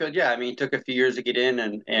Jesse Barfield, yeah, I mean, he took a few years to get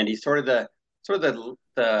in, and he's sort of the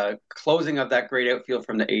closing of that great outfield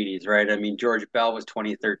from the 80s, right? I mean, George Bell was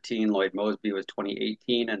 2013, Lloyd Moseby was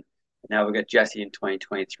 2018, and now we got Jesse in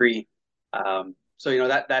 2023. So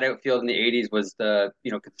that outfield in the 80s was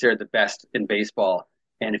considered the best in baseball.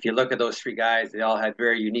 And if you look at those three guys, they all had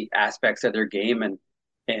very unique aspects of their game, and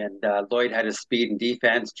Lloyd had his speed and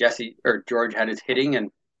defense. George had his hitting,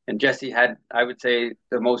 and Jesse had, I would say,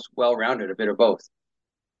 the most well-rounded, a bit of both.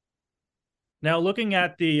 Now, looking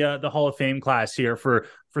at the Hall of Fame class here, for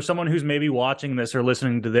someone who's maybe watching this or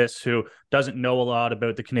listening to this who doesn't know a lot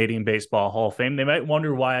about the Canadian Baseball Hall of Fame, they might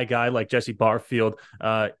wonder why a guy like Jesse Barfield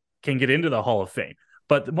can get into the Hall of Fame.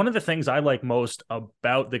 But one of the things I like most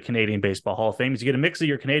about the Canadian Baseball Hall of Fame is you get a mix of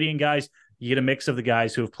your Canadian guys, you get a mix of the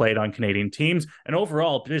guys who have played on Canadian teams, and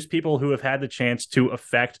overall, just people who have had the chance to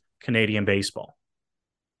affect Canadian baseball.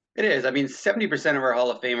 It is. I mean, 70% of our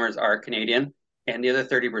Hall of Famers are Canadian, and the other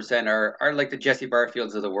 30% are like the Jesse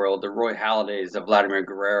Barfields of the world, the Roy Halladay's, the Vladimir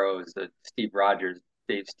Guerreros, the Steve Rogers,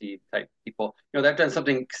 Dave Steve type people. They've done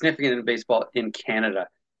something significant in baseball in Canada.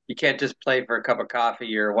 You can't just play for a cup of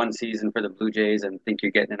coffee or one season for the Blue Jays and think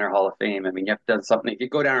you're getting in our Hall of Fame. I mean, you have done something. If you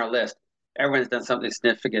go down our list, everyone's done something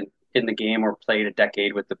significant in the game or played a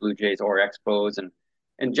decade with the Blue Jays or Expos,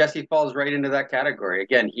 and Jesse falls right into that category.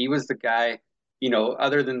 Again, he was the guy.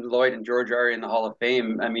 Other than Lloyd and George are in the Hall of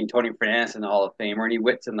Fame, I mean, Tony Fernandez in the Hall of Fame, Ernie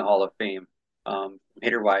Whitt's in the Hall of Fame,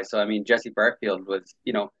 hitter-wise. So, I mean, Jesse Barfield was,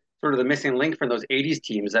 sort of the missing link from those 80s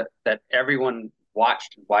teams that everyone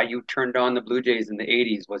watched. Why you turned on the Blue Jays in the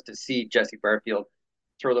 80s was to see Jesse Barfield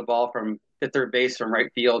throw the ball to third base from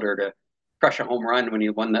right field or to crush a home run when he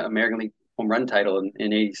won the American League home run title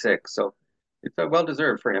in 86. So it's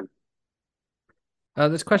well-deserved for him.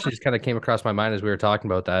 This question just kind of came across my mind as we were talking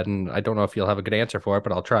about that, and I don't know if you'll have a good answer for it,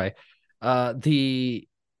 but I'll try.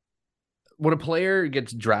 When a player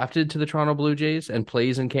gets drafted to the Toronto Blue Jays and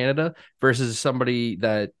plays in Canada versus somebody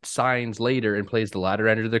that signs later and plays the latter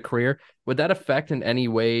end of their career, would that affect in any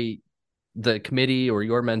way the committee or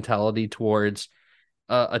your mentality towards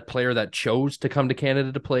a player that chose to come to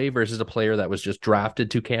Canada to play versus a player that was just drafted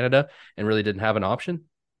to Canada and really didn't have an option?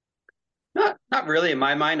 Not really in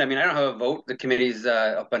my mind. I mean, I don't have a vote. The committee's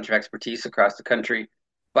a bunch of expertise across the country.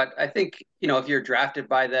 But I think, if you're drafted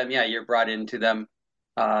by them, yeah, you're brought into them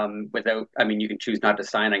you can choose not to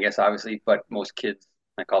sign, I guess, obviously. But most kids,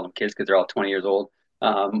 I call them kids because they're all 20 years old.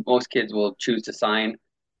 Most kids will choose to sign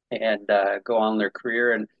and go on their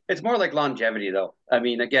career. And it's more like longevity, though. I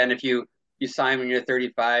mean, again, if you sign when you're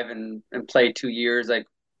 35 and play 2 years, like,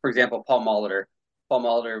 for example, Paul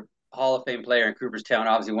Molitor, Hall of Fame player in Cooperstown,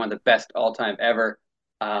 obviously one of the best all-time ever.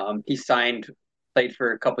 He signed, played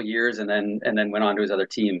for a couple years, and then went on to his other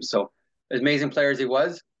teams. So, as amazing player as he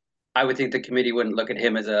was, I would think the committee wouldn't look at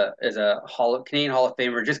him as a Canadian Hall of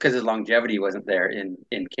Famer just because his longevity wasn't there in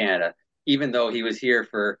Canada, even though he was here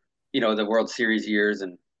for the World Series years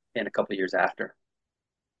and a couple of years after.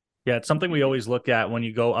 Yeah, it's something we always look at when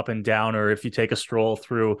you go up and down, or if you take a stroll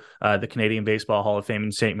through the Canadian Baseball Hall of Fame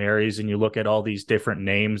in St. Mary's and you look at all these different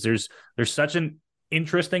names. There's such an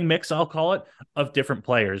interesting mix, I'll call it, of different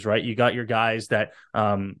players, right? You got your guys that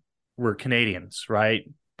were Canadians, right?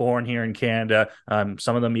 Born here in Canada.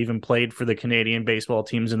 Some of them even played for the Canadian baseball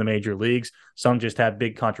teams in the major leagues. Some just had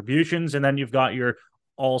big contributions. And then you've got your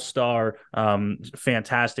all-star,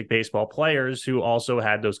 fantastic baseball players who also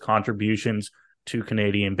had those contributions to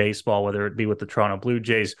Canadian baseball, whether it be with the Toronto Blue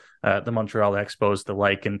Jays, the Montreal Expos, the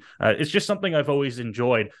like. And it's just something I've always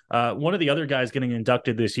enjoyed. One of the other guys getting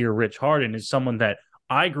inducted this year, Rich Harden, is someone that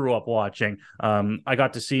I grew up watching. I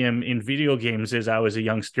got to see him in video games as I was a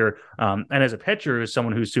youngster. And as a pitcher, is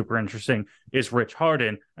someone who's super interesting is Rich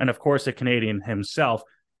Harden. And of course, a Canadian himself.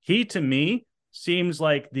 He, to me, seems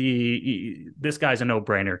like this guy's a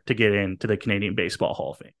no-brainer to get into the Canadian Baseball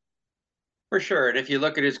Hall of Fame. For sure. And if you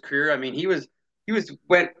look at his career, I mean, he was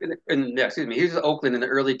Oakland in the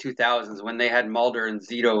early 2000s when they had Mulder and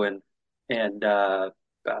Zito and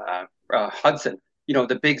Hudson,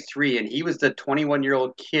 the big three. And he was the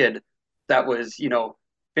 21-year-old kid that was,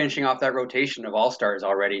 finishing off that rotation of all-stars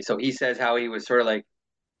already. So he says how he was sort of like,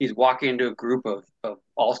 he's walking into a group of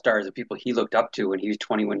all-stars of people he looked up to when he was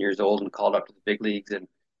 21 years old and called up to the big leagues. And,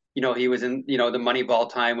 he was in, the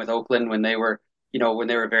Moneyball time with Oakland when they were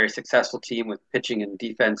a very successful team with pitching and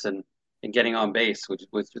defense and getting on base, which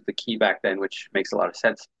was the key back then, which makes a lot of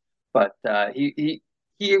sense. But he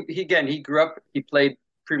grew up, he played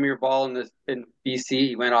premier ball in BC.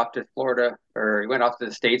 He went off to Florida, or he went off to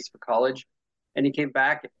the States for college, and he came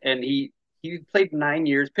back and he played 9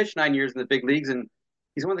 years, pitched 9 years in the big leagues, and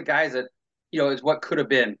he's one of the guys that is what could have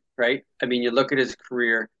been. right? I mean, you look at his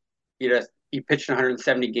career. He pitched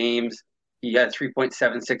 170 games. He had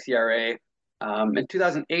 3.76 ERA. In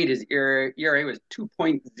 2008, his ERA was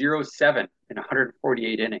 2.07 in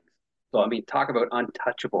 148 innings. So, I mean, talk about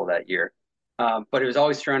untouchable that year. But it was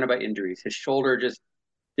always surrounded by injuries. His shoulder just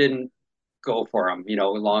didn't go for him,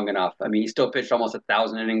 long enough. I mean, he still pitched almost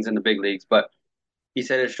 1,000 innings in the big leagues, but he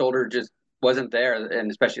said his shoulder just wasn't there. And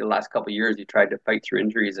especially the last couple of years, he tried to fight through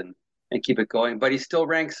injuries and keep it going. But he still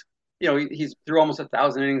ranks, he's through almost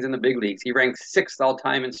 1,000 innings in the big leagues. He ranks sixth all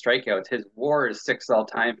time in strikeouts. His WAR is sixth all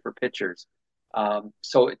time for pitchers.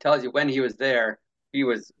 So it tells you when he was there, he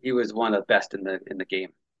was one of the best in the game.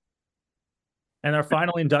 And our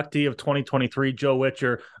final inductee of 2023, Joe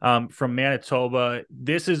Witcher from Manitoba.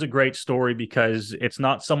 This is a great story because it's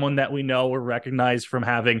not someone that we know or recognize from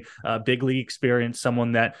having big league experience,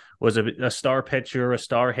 someone that was a star pitcher, a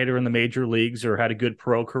star hitter in the major leagues, or had a good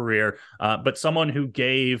pro career, but someone who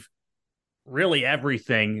gave really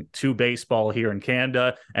everything to baseball here in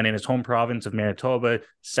Canada and in his home province of Manitoba.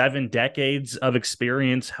 7 decades of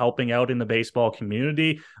experience helping out in the baseball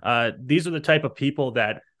community. These are the type of people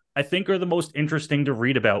that I think are the most interesting to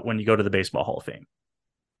read about when you go to the Baseball Hall of Fame.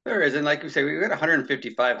 There is. And like we say, we've got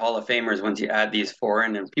 155 Hall of Famers once you add these four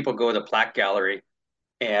in, and people go to the plaque gallery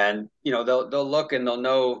and, they'll look and they'll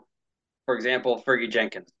know, for example, Fergie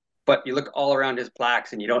Jenkins. But you look all around his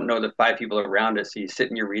plaques and you don't know the 5 people around it, so you sit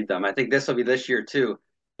and you read them. I think this will be this year too.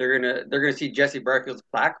 They're gonna see Jesse Barfield's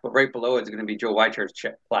plaque, but right below it's gonna be Joe Weichar's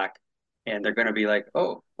plaque, and they're gonna be like,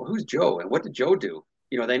 "Oh, well, who's Joe and what did Joe do?"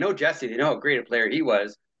 They know Jesse, they know how great a player he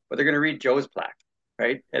was, but they're gonna read Joe's plaque,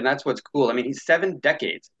 right? And that's what's cool. I mean, he's 7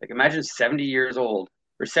 decades. Like, imagine 70 years old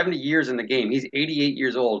or 70 years in the game. He's 88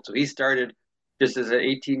 years old, so he started just as an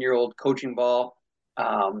 18-year-old coaching ball.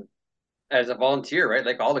 As a volunteer, right?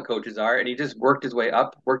 Like all the coaches are. And he just worked his way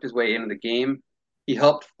up, worked his way into the game. He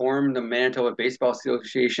helped form the Manitoba Baseball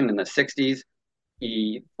Association in the 60s.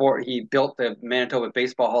 He built the Manitoba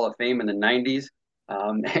Baseball Hall of Fame in the 90s.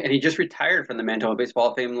 And he just retired from the Manitoba Baseball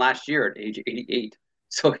Hall of Fame last year at age 88.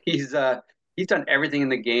 So he's done everything in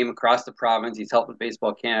the game across the province. He's helped with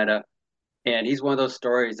Baseball Canada. And he's one of those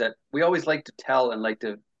stories that we always like to tell and like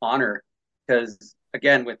to honor because,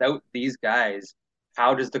 again, without these guys,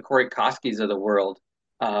 how does the Corey Koskis of the world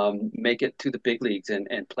make it to the big leagues and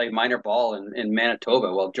play minor ball in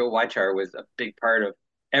Manitoba? Well, Joe Weichar was a big part of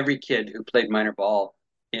every kid who played minor ball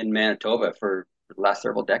in Manitoba for the last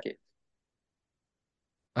several decades.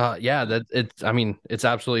 It's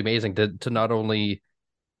absolutely amazing to not only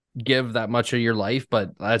give that much of your life,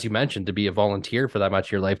 but as you mentioned, to be a volunteer for that much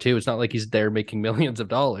of your life too. It's not like he's there making millions of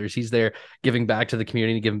dollars. He's there giving back to the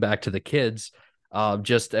community, giving back to the kids.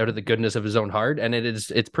 Just out of the goodness of his own heart. And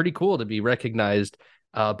it's pretty cool to be recognized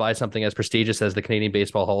by something as prestigious as the Canadian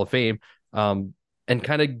Baseball Hall of Fame, and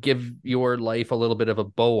kind of give your life a little bit of a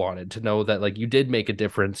bow on it to know that like you did make a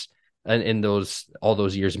difference in all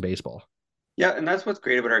those years in baseball. Yeah, and that's what's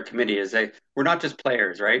great about our committee is we're not just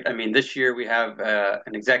players, right? I mean, this year we have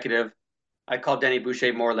an executive. I call Denny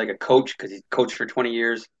Boucher more like a coach because he's coached for 20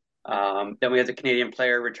 years. Then we have the Canadian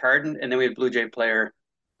player, Rich Harden, and then we have Blue Jay player,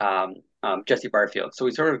 Jesse Barfield. So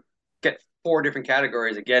we sort of get 4 different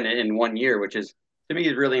categories again in 1 year, which is to me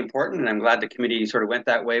is really important. And I'm glad the committee sort of went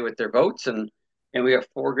that way with their votes. And we have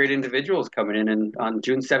 4 great individuals coming in, and on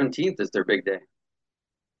June 17th is their big day.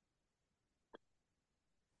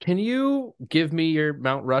 Can you give me your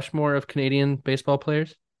Mount Rushmore of Canadian baseball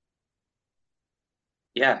players?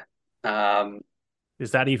 Yeah.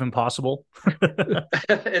 Is that even possible?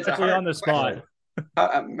 It's actually on the spot.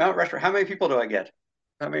 Mount Rushmore. How many people do I get?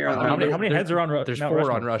 How many heads are on Rushmore? There's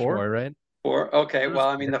 4 on Rushmore, right? 4. Okay. Well,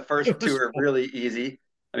 I mean, the first 2 are really easy.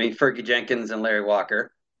 I mean, Fergie Jenkins and Larry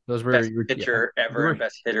Walker. Those were best pitcher ever,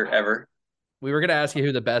 best hitter ever. We were going to ask you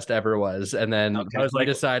who the best ever was, and then we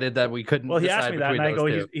decided that we couldn't. Well, he asked me that, and I go,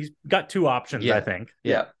 he's got 2 options, I think.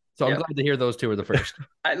 Yeah. So I'm glad to hear those 2 are the first.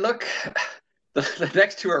 The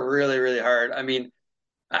next 2 are really, really hard. I mean,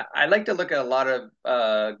 I like to look at a lot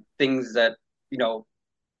of things that,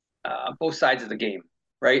 both sides of the game,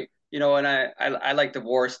 right? And I like the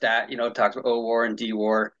WAR stat, it talks about O WAR and D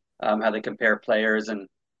WAR, how they compare players. And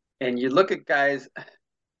you look at guys,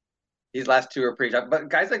 these last 2 are pretty tough, but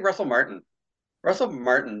guys like Russell Martin. Russell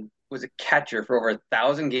Martin was a catcher for over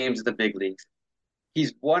 1,000 games at the big leagues.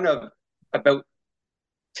 He's one of about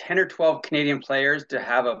 10 or 12 Canadian players to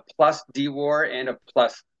have a plus D WAR and a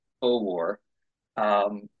plus O WAR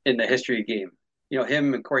in the history of the game.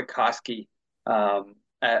 Him and Corey Koski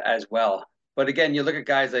as well. But again, you look at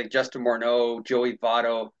guys like Justin Morneau, Joey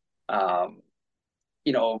Votto,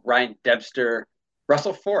 Ryan Debster,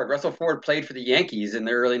 Russell Ford. Russell Ford played for the Yankees in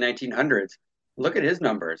the early 1900s. look at his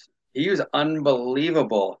numbers. He was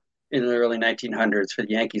unbelievable in the early 1900s for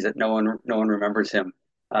the Yankees that no one remembers him.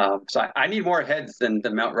 So I need more heads than the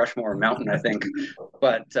Mount Rushmore mountain, I think.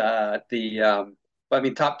 But but I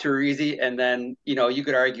mean, top two are easy, and then you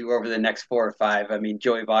could argue over the next 4 or 5. I mean,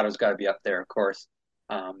 Joey Votto's got to be up there, of course,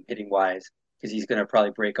 hitting wise, because he's going to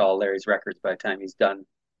probably break all Larry's records by the time he's done.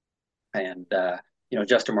 And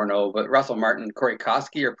Justin Morneau, but Russell Martin, Corey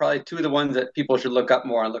Koski are probably two of the ones that people should look up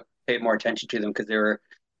more and pay more attention to them, because they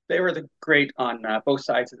were the great on both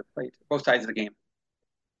sides of the plate, both sides of the game.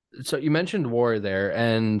 So you mentioned WAR there,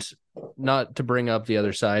 and not to bring up the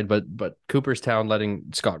other side, but Cooperstown letting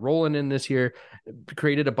Scott Rowland in this year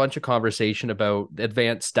created a bunch of conversation about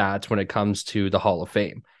advanced stats when it comes to the Hall of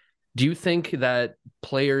Fame. Do you think that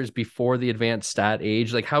players before the advanced stat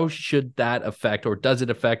age, like how should that affect, or does it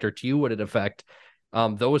affect, or to you would it affect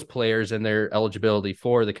those players and their eligibility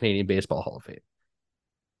for the Canadian Baseball Hall of Fame?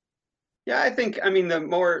 Yeah, I mean, the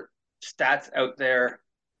more stats out there,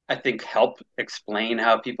 I think help explain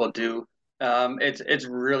how people do. It's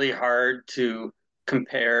really hard to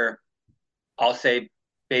compare, I'll say,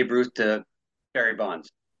 Babe Ruth to Barry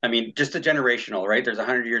Bonds. I mean, just a generational, right? There's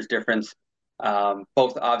 100 years difference.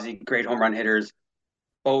 Both obviously great home run hitters,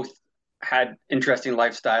 both had interesting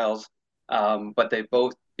lifestyles, but they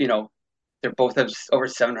both have over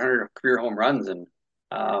 700 career home runs, and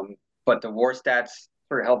but the WAR stats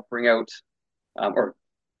sort of help bring out, or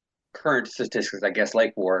current statistics, I guess,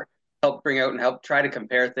 like WAR, help bring out and help try to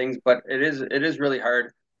compare things. But it is really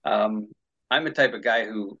hard. I'm the type of guy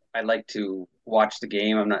who I like to watch the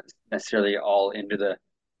game. I'm not necessarily all into the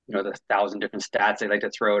 1,000 different stats they like to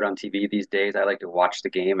throw out on TV these days. I like to watch the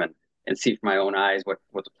game and see from my own eyes what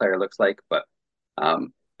the player looks like. But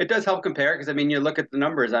it does help compare, because I mean, you look at the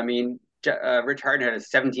numbers. I mean, Rich Harden had a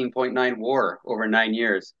 17.9 WAR over 9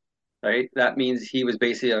 years, right? That means he was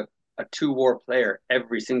basically a 2 WAR player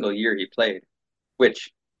every single year he played,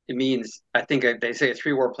 which it means, I think they say a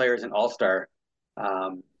 3 WAR player is an all-star.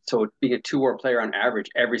 So being a 2 WAR player on average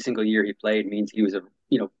every single year he played means he was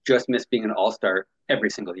just missed being an all-star every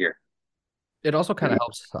single year. It also kind of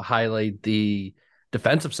helps highlight the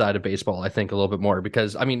defensive side of baseball, I think, a little bit more,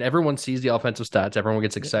 because I mean, everyone sees the offensive stats, everyone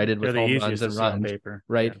gets excited with home runs and runs, paper,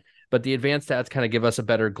 right? Yeah. But the advanced stats kind of give us a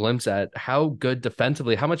better glimpse at how good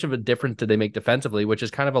defensively, how much of a difference did they make defensively, which is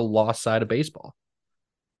kind of a lost side of baseball.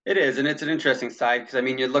 It is, and it's an interesting side, because I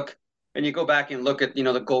mean, you go back and look at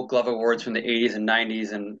the Gold Glove awards from the 80s and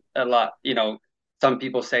 90s, and a lot, some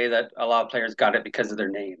people say that a lot of players got it because of their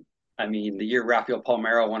name. I mean, the year Rafael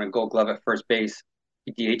Palmeiro won a Gold Glove at first base,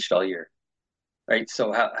 he DH'd all year, right?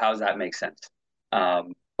 So how does that make sense?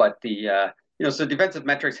 But so defensive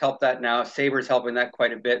metrics help that now. Sabres helping that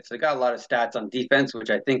quite a bit. So they got a lot of stats on defense, which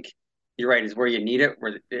I think you're right is where you need it,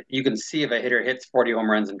 where you can see if a hitter hits 40 home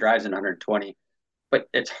runs and drives in 120. But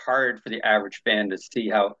it's hard for the average fan to see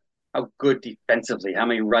how good defensively, how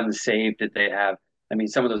many runs saved did they have. I mean,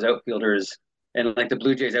 some of those outfielders, and like the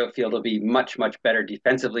Blue Jays outfield will be much, much better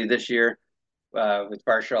defensively this year with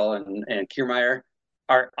Barshall and Kiermaier.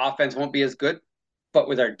 Our offense won't be as good, but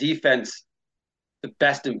with our defense, the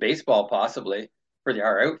best in baseball possibly for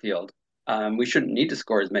our outfield, we shouldn't need to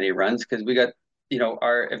score as many runs, because we got,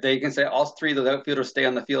 if they can say all 3 of those outfielders stay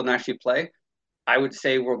on the field and actually play, I would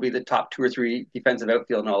say we'll be the top 2 or 3 defensive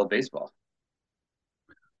outfield in all of baseball.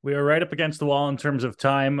 We are right up against the wall in terms of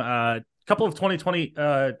time. Couple of 2020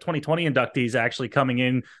 inductees actually coming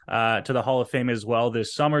in to the Hall of Fame as well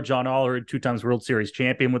this summer. John Olerud, 2 times World Series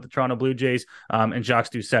champion with the Toronto Blue Jays, and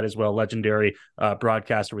Jacques Doucette as well, legendary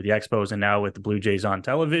broadcaster with the Expos and now with the Blue Jays on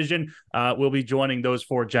television. We'll be joining those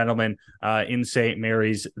 4 gentlemen in St.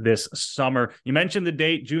 Mary's this summer. You mentioned the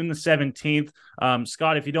date, June the 17th.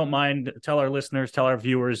 Scott, if you don't mind, tell our listeners, tell our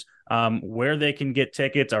viewers where they can get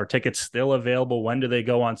tickets. Are tickets still available? When do they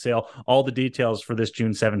go on sale? All the details for this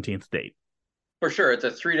June 17th date. For sure. It's a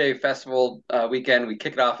 3-day festival weekend. We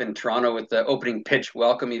kick it off in Toronto with the opening pitch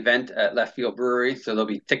welcome event at Left Field Brewery. So there'll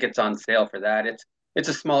be tickets on sale for that. It's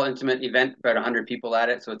a small, intimate event, about 100 people at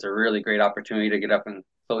it. So it's a really great opportunity to get up and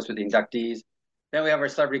close with the inductees. Then we have our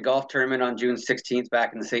celebrity golf tournament on June 16th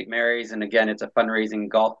back in the St. Mary's. And again, it's a fundraising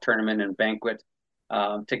golf tournament and banquet.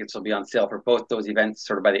 Tickets will be on sale for both those events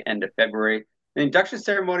sort of by the end of February. The induction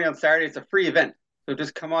ceremony on Saturday, it's a free event. So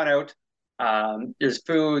just come on out. There's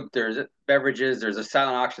food, there's beverages, there's a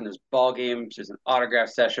silent auction, there's ball games, there's an autograph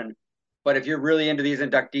session. But if you're really into these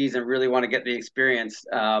inductees and really want to get the experience,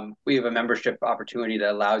 we have a membership opportunity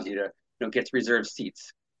that allows you to get reserved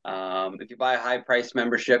seats. If you buy a high price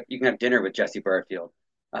membership, you can have dinner with Jesse Barfield.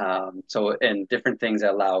 And different things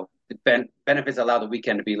that allow benefits allow the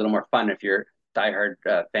weekend to be a little more fun if you're a diehard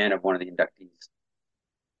fan of one of the inductees.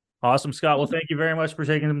 Awesome, Scott. Well, thank you very much for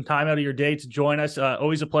taking some time out of your day to join us.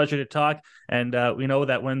 Always a pleasure to talk. And we know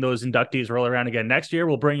that when those inductees roll around again next year,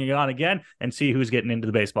 we'll bring you on again and see who's getting into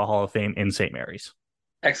the Baseball Hall of Fame in St. Mary's.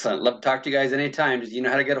 Excellent. Love to talk to you guys anytime. You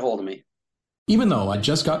know how to get a hold of me. Even though I'd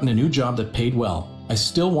just gotten a new job that paid well, I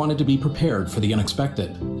still wanted to be prepared for the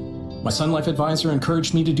unexpected. My Sun Life advisor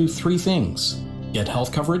encouraged me to do 3 things: get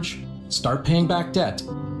health coverage, start paying back debt,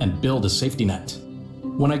 and build a safety net.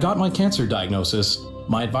 When I got my cancer diagnosis,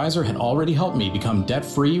 my advisor had already helped me become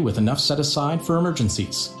debt-free with enough set aside for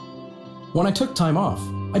emergencies. When I took time off,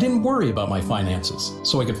 I didn't worry about my finances,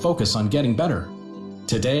 so I could focus on getting better.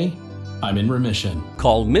 Today, I'm in remission.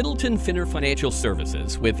 Call Middleton Finner Financial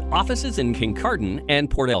Services with offices in Kincardine and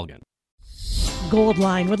Port Elgin.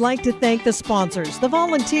 Goldline would like to thank the sponsors, the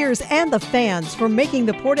volunteers, and the fans for making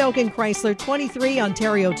the Port Elgin Chrysler 23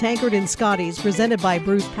 Ontario Tankard and Scotties presented by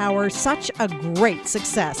Bruce Power such a great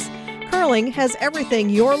success. Curling has everything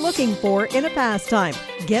you're looking for in a pastime.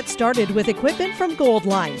 Get started with equipment from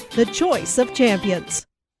Goldline, the choice of champions.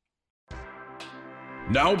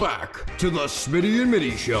 Now back to the Smitty and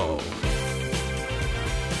Mitty Show.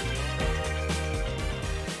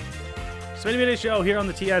 Smitty Mitty Show here on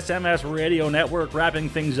the TSMS Radio Network, wrapping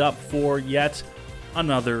things up for yet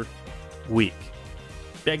another week.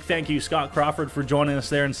 Big thank you, Scott Crawford, for joining us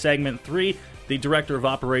there in segment 3. The Director of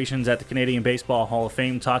Operations at the Canadian Baseball Hall of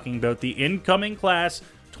Fame, talking about the incoming class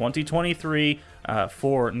 2023.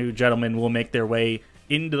 4 new gentlemen will make their way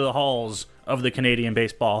into the halls of the Canadian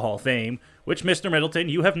Baseball Hall of Fame, which, Mr. Middleton,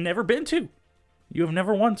 you have never been to. You have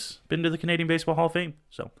never once been to the Canadian Baseball Hall of Fame,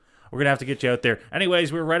 so we're going to have to get you out there.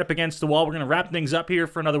 Anyways, we're right up against the wall. We're going to wrap things up here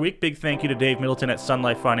for another week. Big thank you to Dave Middleton at Sun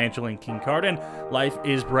Life Financial in Kincardine. Life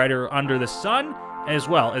is brighter under the sun, as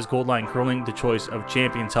well as Goldline Curling, the choice of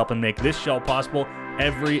champions, helping make this show possible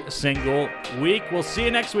every single week. We'll see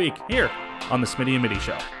you next week here on the Smitty and Mitty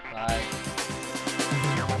Show. Bye.